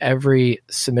said every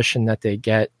submission that they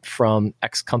get from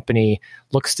X company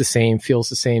looks the same, feels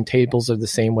the same, tables are the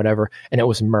same, whatever. And it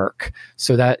was Merck.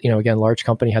 So that, again, large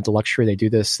company had the luxury. They do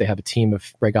this. They have a team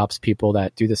of reg ops people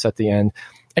that do this at the end.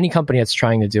 Any company that's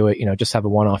trying to do it, just have a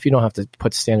one-off. You don't have to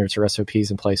put standards or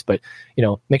SOPs in place, but,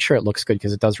 make sure it looks good,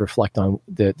 because it does reflect on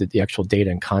the actual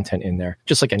data and content in there,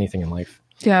 just like anything in life.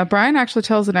 Yeah, Brian actually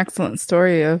tells an excellent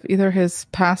story of either his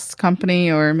past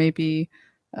company or maybe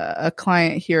a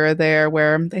client here or there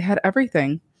where they had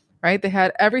everything, right? They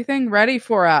had everything ready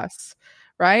for us,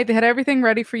 right? They had everything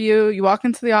ready for you. You walk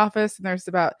into the office and there's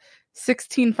about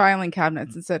 16 filing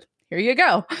cabinets and said, here you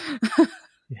go.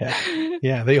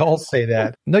 Yeah, they all say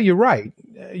that. No, you're right.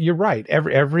 You're right.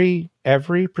 Every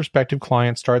prospective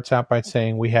client starts out by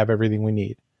saying we have everything we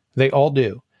need. They all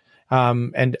do.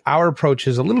 And our approach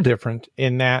is a little different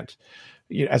in that,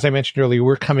 as I mentioned earlier,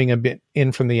 we're coming a bit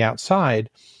in from the outside.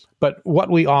 But what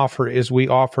we offer is we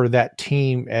offer that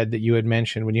team, Ed, that you had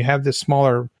mentioned. When you have the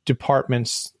smaller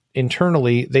departments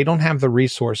internally, they don't have the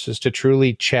resources to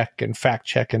truly check and fact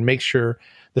check and make sure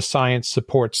the science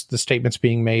supports the statements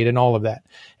being made and all of that.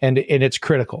 And it's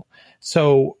critical.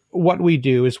 So what we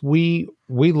do is we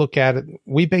look at it,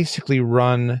 we basically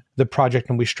run the project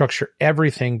and we structure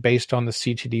everything based on the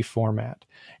CTD format.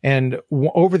 And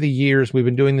over the years, we've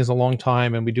been doing this a long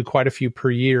time and we do quite a few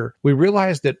per year. We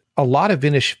realize that a lot of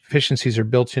inefficiencies are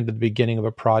built into the beginning of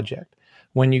a project.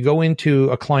 When you go into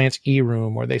a client's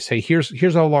e-room or they say,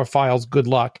 here's all our files, good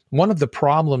luck. One of the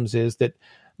problems is that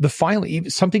the file,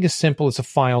 something as simple as a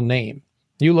file name,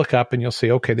 you look up and you'll say,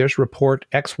 okay, there's report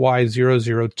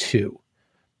XY002.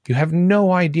 You have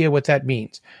no idea what that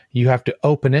means. You have to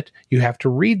open it, you have to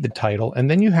read the title, and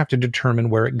then you have to determine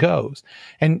where it goes.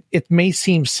 And it may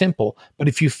seem simple, but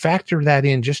if you factor that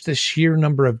in, just the sheer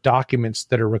number of documents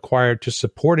that are required to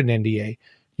support an NDA,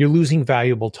 you're losing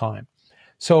valuable time.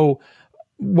 So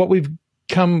what we've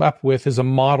come up with is a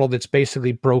model that's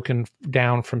basically broken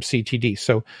down from CTD.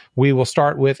 So we will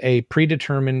start with a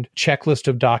predetermined checklist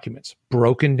of documents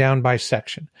broken down by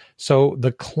section. So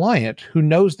the client who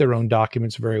knows their own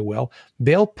documents very well,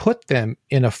 they'll put them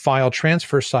in a file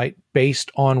transfer site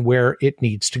based on where it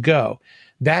needs to go.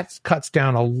 That cuts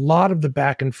down a lot of the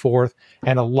back and forth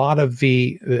and a lot of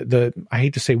the I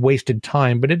hate to say wasted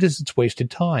time, but it's wasted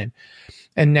time.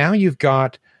 And now you've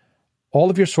got all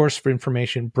of your source for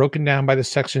information broken down by the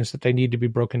sections that they need to be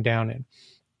broken down in.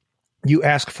 You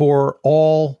ask for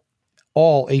all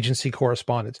agency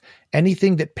correspondence,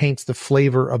 anything that paints the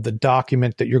flavor of the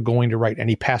document that you're going to write,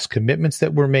 any past commitments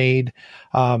that were made,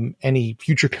 any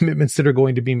future commitments that are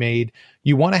going to be made.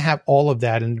 You want to have all of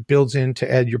that, and it builds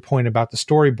into, Ed, your point about the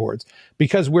storyboards,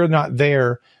 because we're not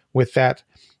there with that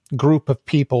group of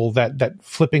people that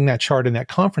flipping that chart in that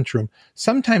conference room.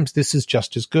 Sometimes this is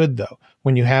just as good, though.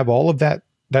 When you have all of that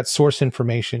source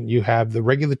information, you have the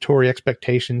regulatory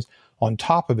expectations on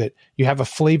top of it, you have a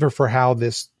flavor for how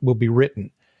this will be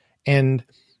written. And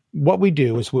what we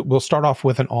do is we'll start off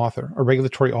with an author, a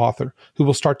regulatory author, who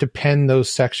will start to pen those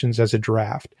sections as a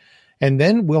draft. And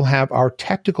then we'll have our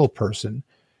technical person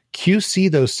QC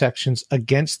those sections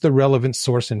against the relevant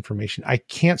source information. I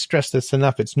can't stress this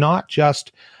enough. It's not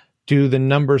just do the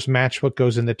numbers match what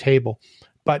goes in the table,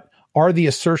 but are the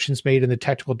assertions made in the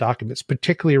technical documents,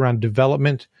 particularly around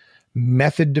development,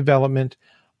 method development,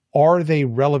 are they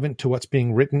relevant to what's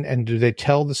being written, and do they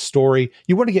tell the story?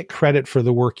 You want to get credit for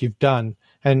the work you've done,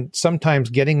 and sometimes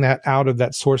getting that out of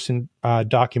that source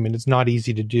document is not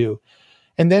easy to do.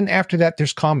 And then after that,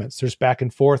 there's comments, there's back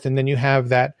and forth, and then you have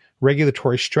that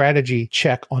regulatory strategy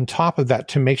check on top of that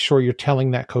to make sure you're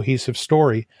telling that cohesive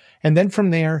story. And then from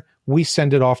there, we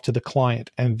send it off to the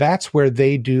client, and that's where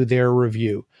they do their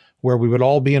review, where we would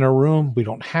all be in a room. We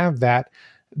don't have that.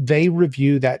 They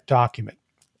review that document,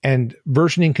 and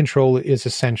versioning control is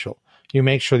essential. You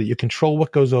make sure that you control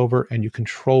what goes over and you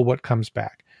control what comes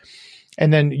back.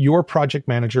 And then your project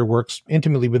manager works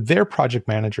intimately with their project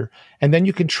manager, and then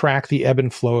you can track the ebb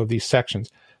and flow of these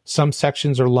sections. Some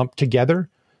sections are lumped together.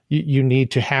 You need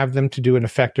to have them to do an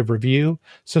effective review.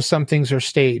 So some things are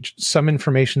staged. Some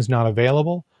information is not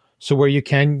available. So where you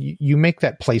can, you make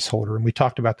that placeholder. And we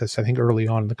talked about this, I think, early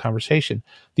on in the conversation,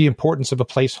 the importance of a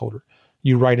placeholder.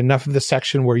 You write enough of the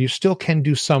section where you still can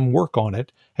do some work on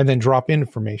it and then drop in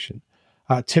information.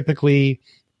 Typically,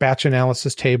 batch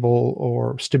analysis table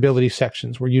or stability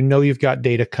sections where you know you've got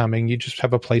data coming, you just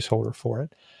have a placeholder for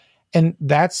it. And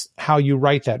that's how you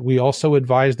write that. We also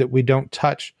advise that we don't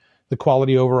touch the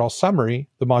quality overall summary,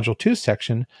 the Module 2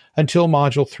 section, until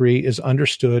Module 3 is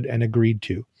understood and agreed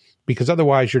to. Because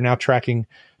otherwise, you're now tracking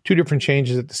two different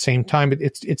changes at the same time.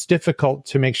 It's difficult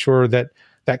to make sure that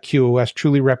QoS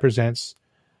truly represents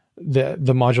the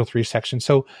Module 3 section.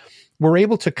 So we're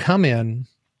able to come in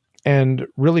and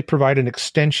really provide an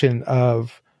extension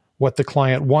of what the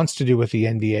client wants to do with the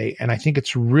NDA. And I think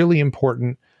it's really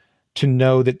important to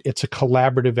know that it's a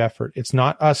collaborative effort. It's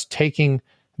not us taking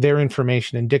their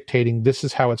information and dictating this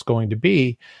is how it's going to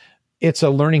be. It's a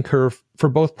learning curve for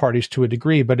both parties to a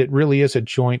degree, but it really is a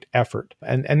joint effort.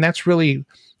 And that's really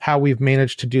how we've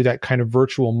managed to do that kind of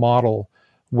virtual model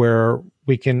where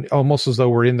we can almost as though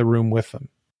we're in the room with them.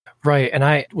 Right. And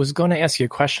I was going to ask you a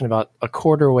question about a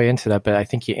quarter way into that, but I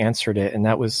think you answered it. And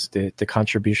that was the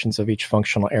contributions of each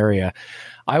functional area.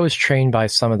 I was trained by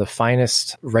some of the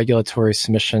finest regulatory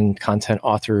submission content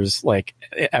authors like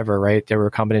ever, right? There were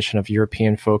a combination of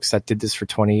European folks that did this for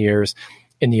 20 years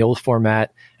in the old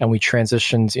format. And we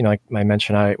transitioned, like I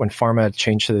mentioned, when pharma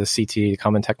changed to the CT,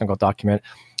 Common Technical Document,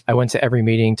 I went to every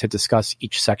meeting to discuss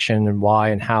each section and why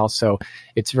and how. So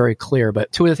it's very clear.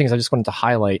 But two of the things I just wanted to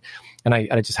highlight, and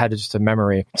I just had just a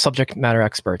memory, subject matter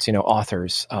experts,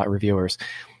 authors, reviewers.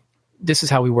 This is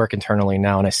how we work internally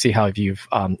now. And I see how you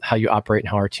operate and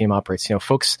how our team operates.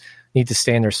 Folks need to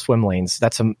stay in their swim lanes.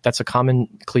 That's a common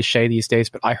cliche these days,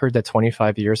 but I heard that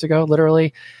 25 years ago,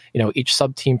 literally. Each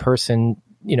sub-team person,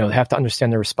 have to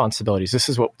understand their responsibilities. This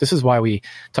is why we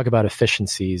talk about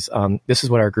efficiencies. This is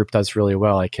what our group does really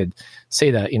well. I could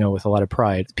say that, with a lot of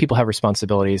pride. People have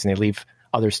responsibilities and they leave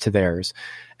others to theirs.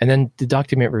 And then the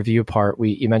document review part,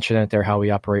 you mentioned it there, how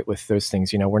we operate with those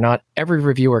things. We're not, every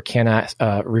reviewer cannot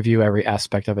review every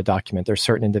aspect of a document. There's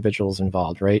certain individuals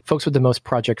involved, right? Folks with the most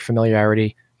project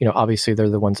familiarity, obviously they're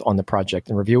the ones on the project,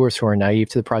 and reviewers who are naive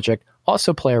to the project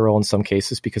also play a role in some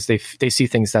cases because they see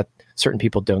things that certain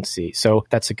people don't see. So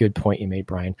that's a good point you made,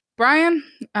 Brian. Brian,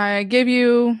 I gave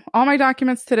you all my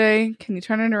documents today. Can you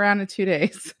turn it around in 2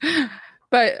 days?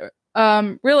 But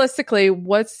realistically,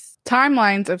 what's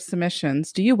timelines of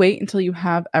submissions? Do you wait until you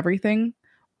have everything,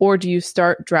 or do you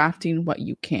start drafting what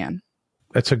you can?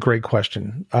 That's a great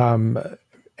question. And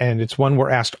it's one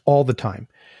we're asked all the time.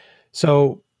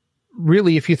 So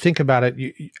really, if you think about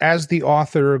it, as the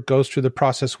author goes through the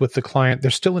process with the client,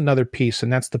 there's still another piece,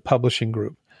 and that's the publishing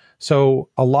group. So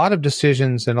a lot of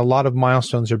decisions and a lot of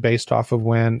milestones are based off of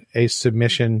when a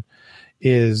submission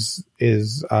is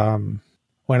when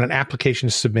an application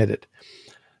is submitted.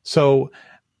 So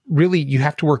really, you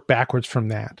have to work backwards from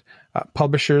that.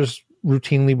 Publishers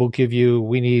routinely will give you,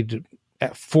 we need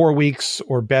 4 weeks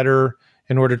or better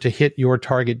in order to hit your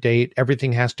target date.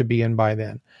 Everything has to be in by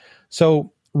then.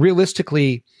 So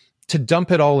realistically, to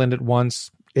dump it all in at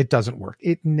once, it doesn't work.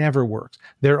 It never works.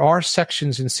 There are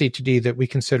sections in CTD that we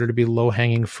consider to be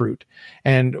low-hanging fruit,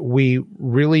 and we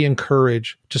really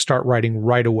encourage to start writing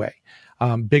right away.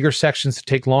 Bigger sections that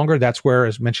take longer, that's where,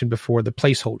 as mentioned before, the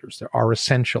placeholders are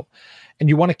essential. And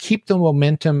you want to keep the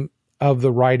momentum of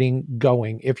the writing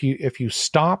going. If you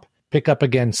stop, pick up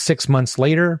again 6 months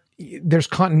later, there's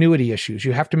continuity issues.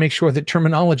 You have to make sure that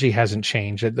terminology hasn't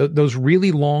changed. Those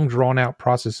really long, drawn-out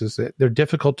processes, they're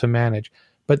difficult to manage.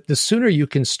 But the sooner you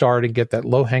can start and get that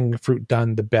low-hanging fruit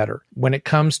done, the better. When it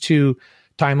comes to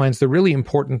timelines, the really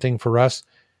important thing for us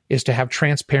is to have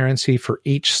transparency for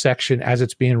each section as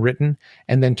it's being written,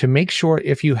 and then to make sure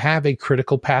if you have a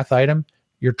critical path item,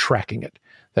 you're tracking it,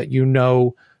 that you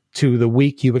know to the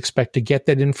week you expect to get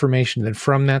that information, and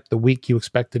from that, the week you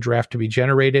expect the draft to be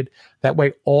generated. That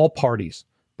way, all parties,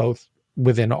 both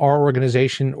within our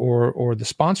organization or the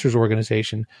sponsor's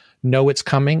organization, know it's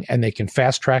coming, and they can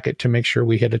fast track it to make sure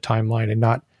we hit a timeline and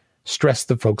not stress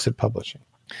the folks at publishing.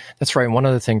 That's right. One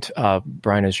other thing,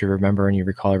 Brian, as you remember and you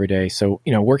recall every day. So,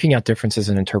 working out differences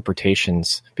in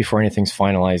interpretations before anything's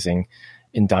finalizing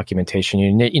in documentation.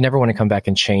 You never want to come back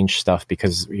and change stuff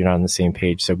because you're not on the same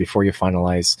page. So before you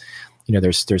finalize,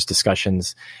 there's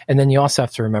discussions. And then you also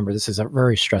have to remember this is a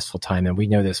very stressful time. And we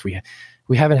know this. We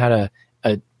haven't had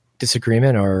a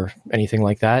disagreement or anything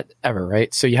like that ever,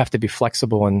 right? So you have to be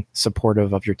flexible and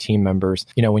supportive of your team members.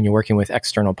 When you're working with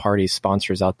external parties,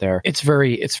 sponsors out there,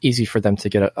 it's easy for them to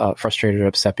get frustrated or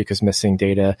upset because missing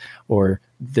data or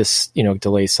this,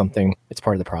 delays something. It's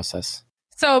part of the process.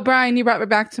 So Brian, you brought me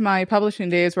back to my publishing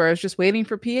days where I was just waiting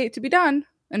for P8 to be done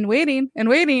and waiting. And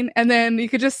then you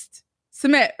could just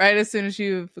submit right as soon as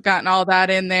you've gotten all that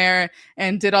in there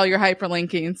and did all your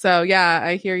hyperlinking. So yeah,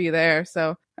 I hear you there.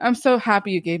 So I'm so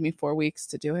happy you gave me 4 weeks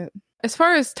to do it. As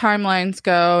far as timelines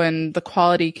go and the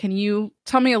quality, can you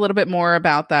tell me a little bit more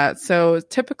about that? So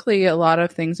typically a lot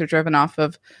of things are driven off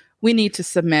of, we need to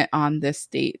submit on this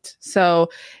date.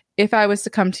 So if I was to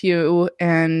come to you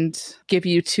and give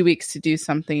you 2 weeks to do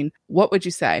something, what would you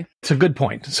say? It's a good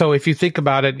point. So if you think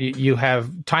about it, you have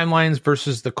timelines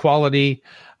versus the quality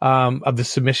of the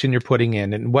submission you're putting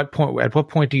in. And at what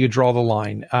point do you draw the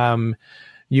line?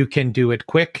 You can do it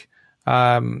quick.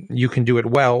 You can do it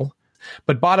well.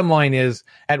 But bottom line is,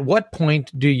 at what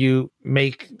point do you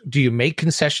make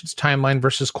concessions, timeline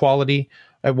versus quality?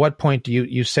 At what point do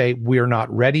you say, we're not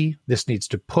ready, this needs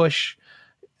to push?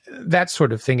 That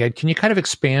sort of thing. Ed, can you kind of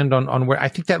expand on where I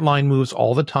think that line moves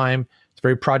all the time? It's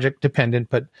very project dependent,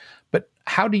 but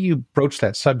how do you broach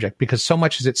that subject? Because so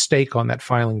much is at stake on that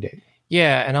filing date.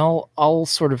 Yeah, and I'll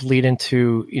sort of lead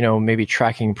into, maybe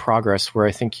tracking progress, where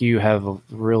I think you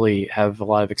really have a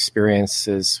lot of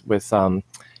experiences with,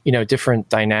 different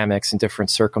dynamics and different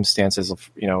circumstances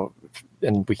of,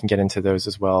 and we can get into those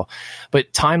as well.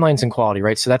 But timelines and quality,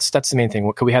 right? So that's the main thing.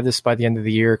 Could we have this by the end of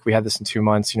the year? Could we have this in 2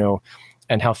 months?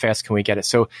 And how fast can we get it?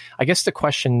 So I guess the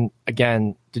question,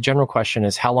 again, the general question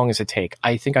is, how long does it take?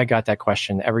 I think I got that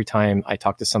question every time I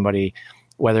talked to somebody,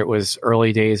 whether it was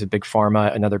early days of big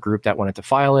pharma, another group that wanted to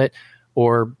file it,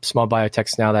 or small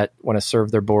biotechs now that want to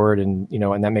serve their board and,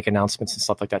 and then make announcements and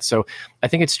stuff like that. So I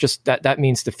think it's just that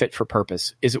means the fit for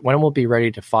purpose. Is it when we'll be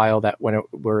ready to file that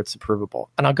where it's approvable?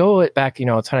 And I'll go back,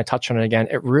 I'll kind of touch on it again.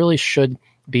 It really should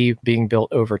be being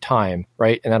built over time,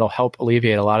 right? And that'll help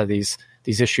alleviate a lot of these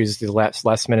issues, the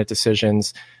last minute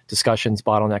decisions, discussions,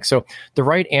 bottlenecks. So the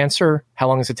right answer, how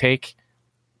long does it take?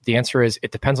 The answer is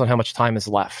it depends on how much time is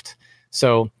left.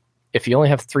 So if you only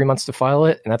have 3 months to file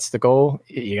it, and that's the goal,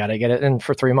 you got to get it in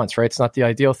for 3 months, right? It's not the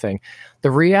ideal thing.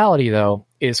 The reality, though,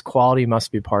 is quality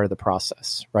must be part of the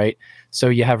process, right? So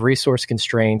you have resource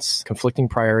constraints, conflicting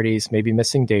priorities, maybe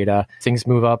missing data. Things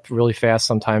move up really fast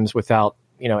sometimes without,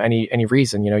 any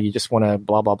reason. You just want to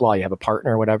blah, blah, blah. You have a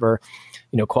partner or whatever.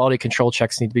 Quality control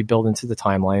checks need to be built into the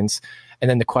timelines. And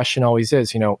then the question always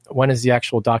is, when is the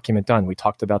actual document done? We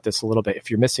talked about this a little bit. If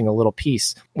you're missing a little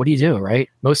piece, what do you do, right?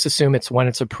 Most assume it's when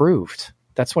it's approved.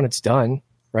 That's when it's done,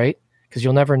 right? Because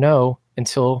you'll never know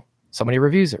until somebody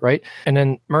reviews it, right? And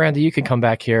then Miranda, you can come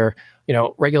back here.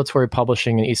 Regulatory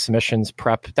publishing and e-submissions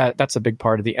prep, that's a big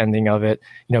part of the ending of it.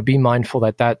 Be mindful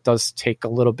that does take a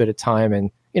little bit of time, and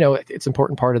it's an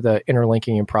important part of the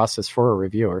interlinking and process for a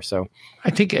reviewer. So I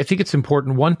think it's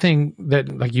important. One thing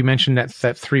that, like you mentioned, that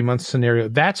 3 month scenario,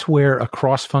 that's where a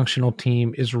cross-functional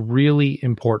team is really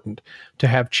important, to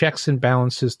have checks and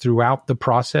balances throughout the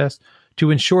process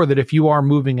to ensure that if you are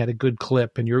moving at a good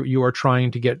clip and you are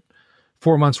trying to get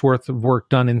 4 months worth of work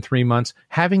done in 3 months,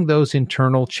 having those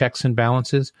internal checks and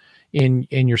balances in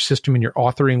your system, in your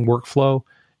authoring workflow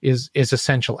is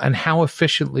essential. And how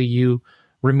efficiently you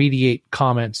remediate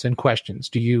comments and questions.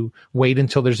 Do you wait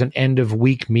until there's an end of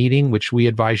week meeting, which we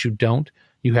advise you don't?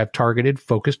 You have targeted,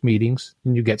 focused meetings,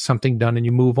 and you get something done and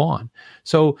you move on.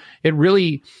 So it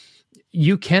really,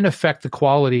 you can affect the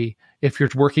quality if you're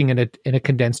working in a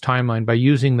condensed timeline by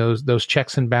using those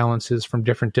checks and balances from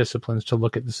different disciplines to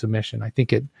look at the submission. I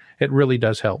think it really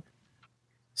does help.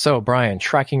 So, Brian,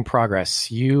 tracking progress.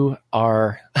 You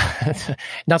are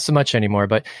not so much anymore,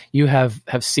 but you have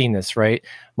seen this, right?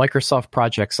 Microsoft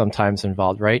projects sometimes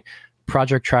involved, right?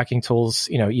 Project tracking tools,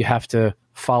 you have to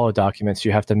follow documents,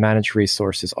 you have to manage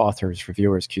resources, authors,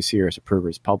 reviewers, QCers,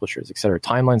 approvers, publishers, et cetera.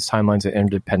 Timelines, and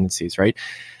interdependencies, right?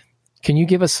 Can you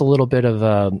give us a little bit of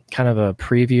a kind of a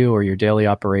preview or your daily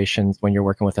operations when you're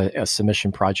working with a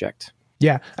submission project?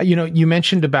 Yeah. You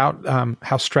mentioned about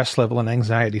how stress level and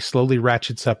anxiety slowly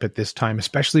ratchets up at this time,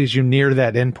 especially as you near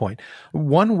that endpoint.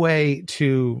 One way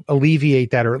to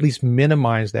alleviate that, or at least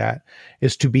minimize that,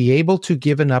 is to be able to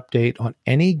give an update on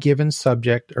any given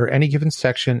subject or any given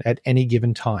section at any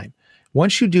given time.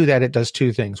 Once you do that, it does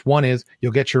two things. One is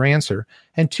you'll get your answer.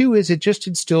 And two is it just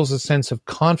instills a sense of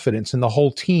confidence in the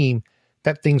whole team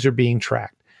that things are being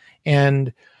tracked.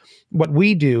 And what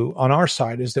we do on our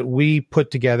side is that we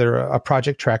put together a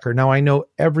project tracker. Now, I know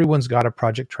everyone's got a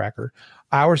project tracker.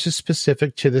 Ours is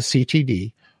specific to the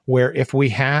CTD, where if we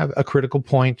have a critical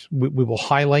point, we will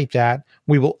highlight that.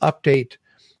 We will update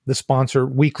the sponsor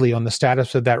weekly on the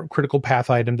status of that critical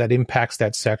path item that impacts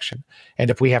that section.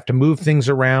 And if we have to move things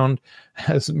around,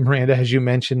 as Miranda, as you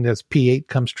mentioned, as P8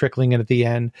 comes trickling in at the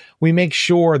end, we make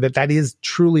sure that is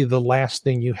truly the last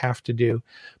thing you have to do.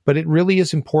 But it really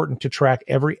is important to track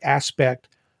every aspect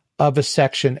of a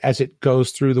section as it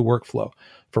goes through the workflow,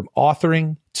 from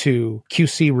authoring to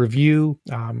QC review,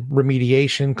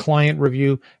 remediation, client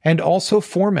review, and also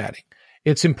formatting.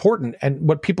 It's important. And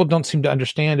what people don't seem to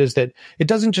understand is that it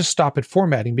doesn't just stop at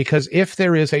formatting, because if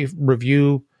there is a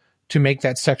review to make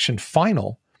that section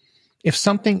final, if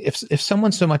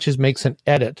someone so much as makes an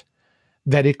edit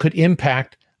that it could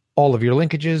impact all of your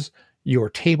linkages, your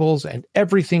tables, and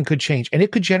everything could change. And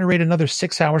it could generate another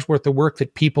 6 hours worth of work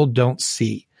that people don't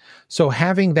see. So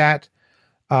having that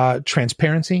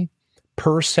transparency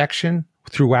per section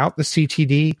throughout the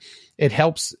CTD,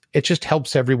 it just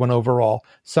helps everyone overall.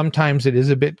 Sometimes it is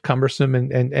a bit cumbersome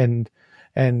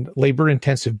and labor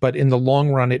intensive, but in the long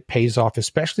run, it pays off,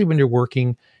 especially when you're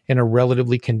working in a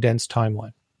relatively condensed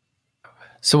timeline.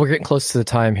 So we're getting close to the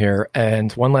time here.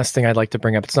 And one last thing I'd like to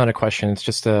bring up, it's not a question, it's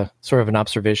just a sort of an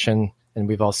observation, and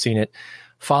we've all seen it.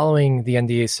 Following the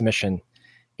NDA submission,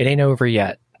 it ain't over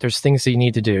yet. There's things that you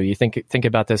need to do. You think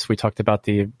about this. We talked about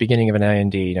the beginning of an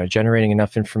IND, generating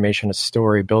enough information, a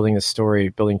story, building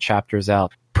chapters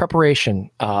out.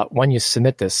 Preparation, when you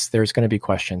submit this, there's going to be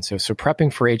questions. So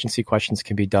prepping for agency questions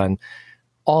can be done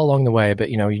all along the way.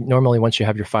 But, normally once you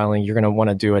have your filing, you're going to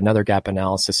want to do another gap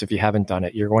analysis if you haven't done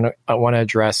it. You're going to want to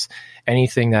address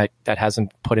anything that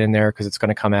hasn't put in there because it's going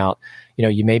to come out.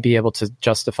 You may be able to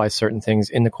justify certain things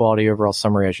in the quality overall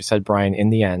summary, as you said, Brian, in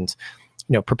the end.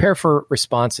 Prepare for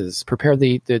responses, prepare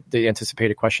the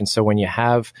anticipated questions. So when you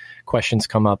have questions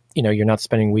come up, you're not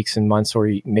spending weeks and months, or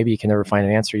maybe you can never find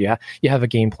an answer. You have a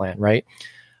game plan, right?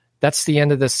 That's the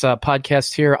end of this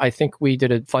podcast here. I think we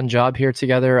did a fun job here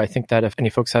together. I think that if any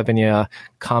folks have any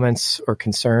comments or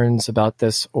concerns about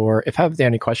this, or if have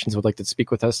any questions would like to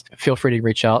speak with us, feel free to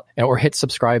reach out or hit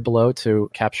subscribe below to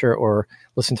capture or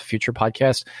listen to future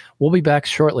podcasts. We'll be back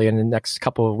shortly in the next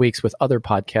couple of weeks with other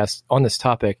podcasts on this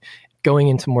topic, going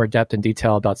into more depth and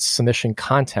detail about submission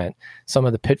content, some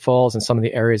of the pitfalls and some of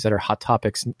the areas that are hot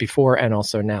topics before and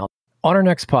also now. On our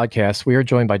next podcast, we are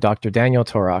joined by Dr. Daniel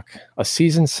Torok, a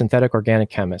seasoned synthetic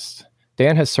organic chemist.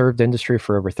 Dan has served industry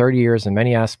for over 30 years in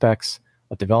many aspects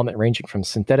of development ranging from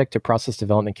synthetic to process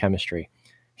development chemistry.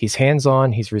 He's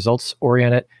hands-on, he's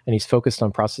results-oriented, and he's focused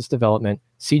on process development,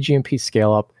 cGMP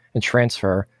scale-up and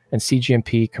transfer, and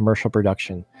cGMP commercial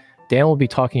production. Dan will be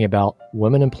talking about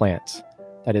women and plants,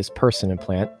 that is, person and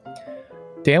plant.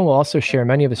 Dan will also share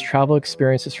many of his travel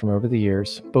experiences from over the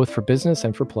years, both for business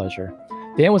and for pleasure.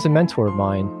 Dan was a mentor of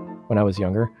mine when I was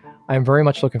younger. I am very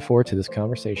much looking forward to this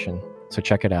conversation, so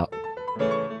check it out.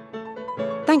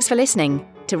 Thanks for listening.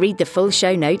 To read the full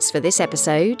show notes for this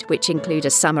episode, which include a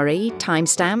summary,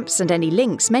 timestamps, and any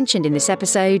links mentioned in this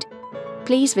episode,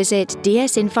 please visit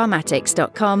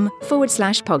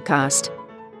dsinformatics.com/podcast.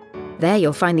 There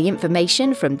you'll find the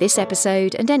information from this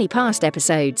episode and any past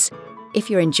episodes. If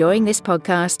you're enjoying this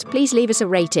podcast, please leave us a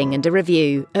rating and a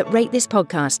review at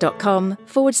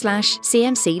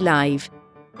ratethispodcast.com/CMC Live.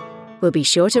 We'll be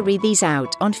sure to read these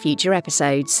out on future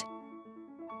episodes.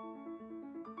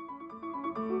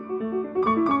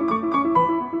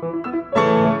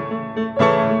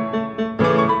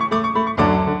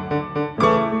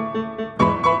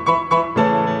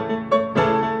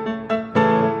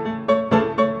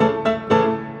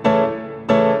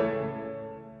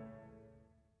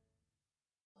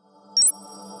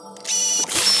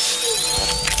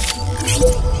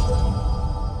 You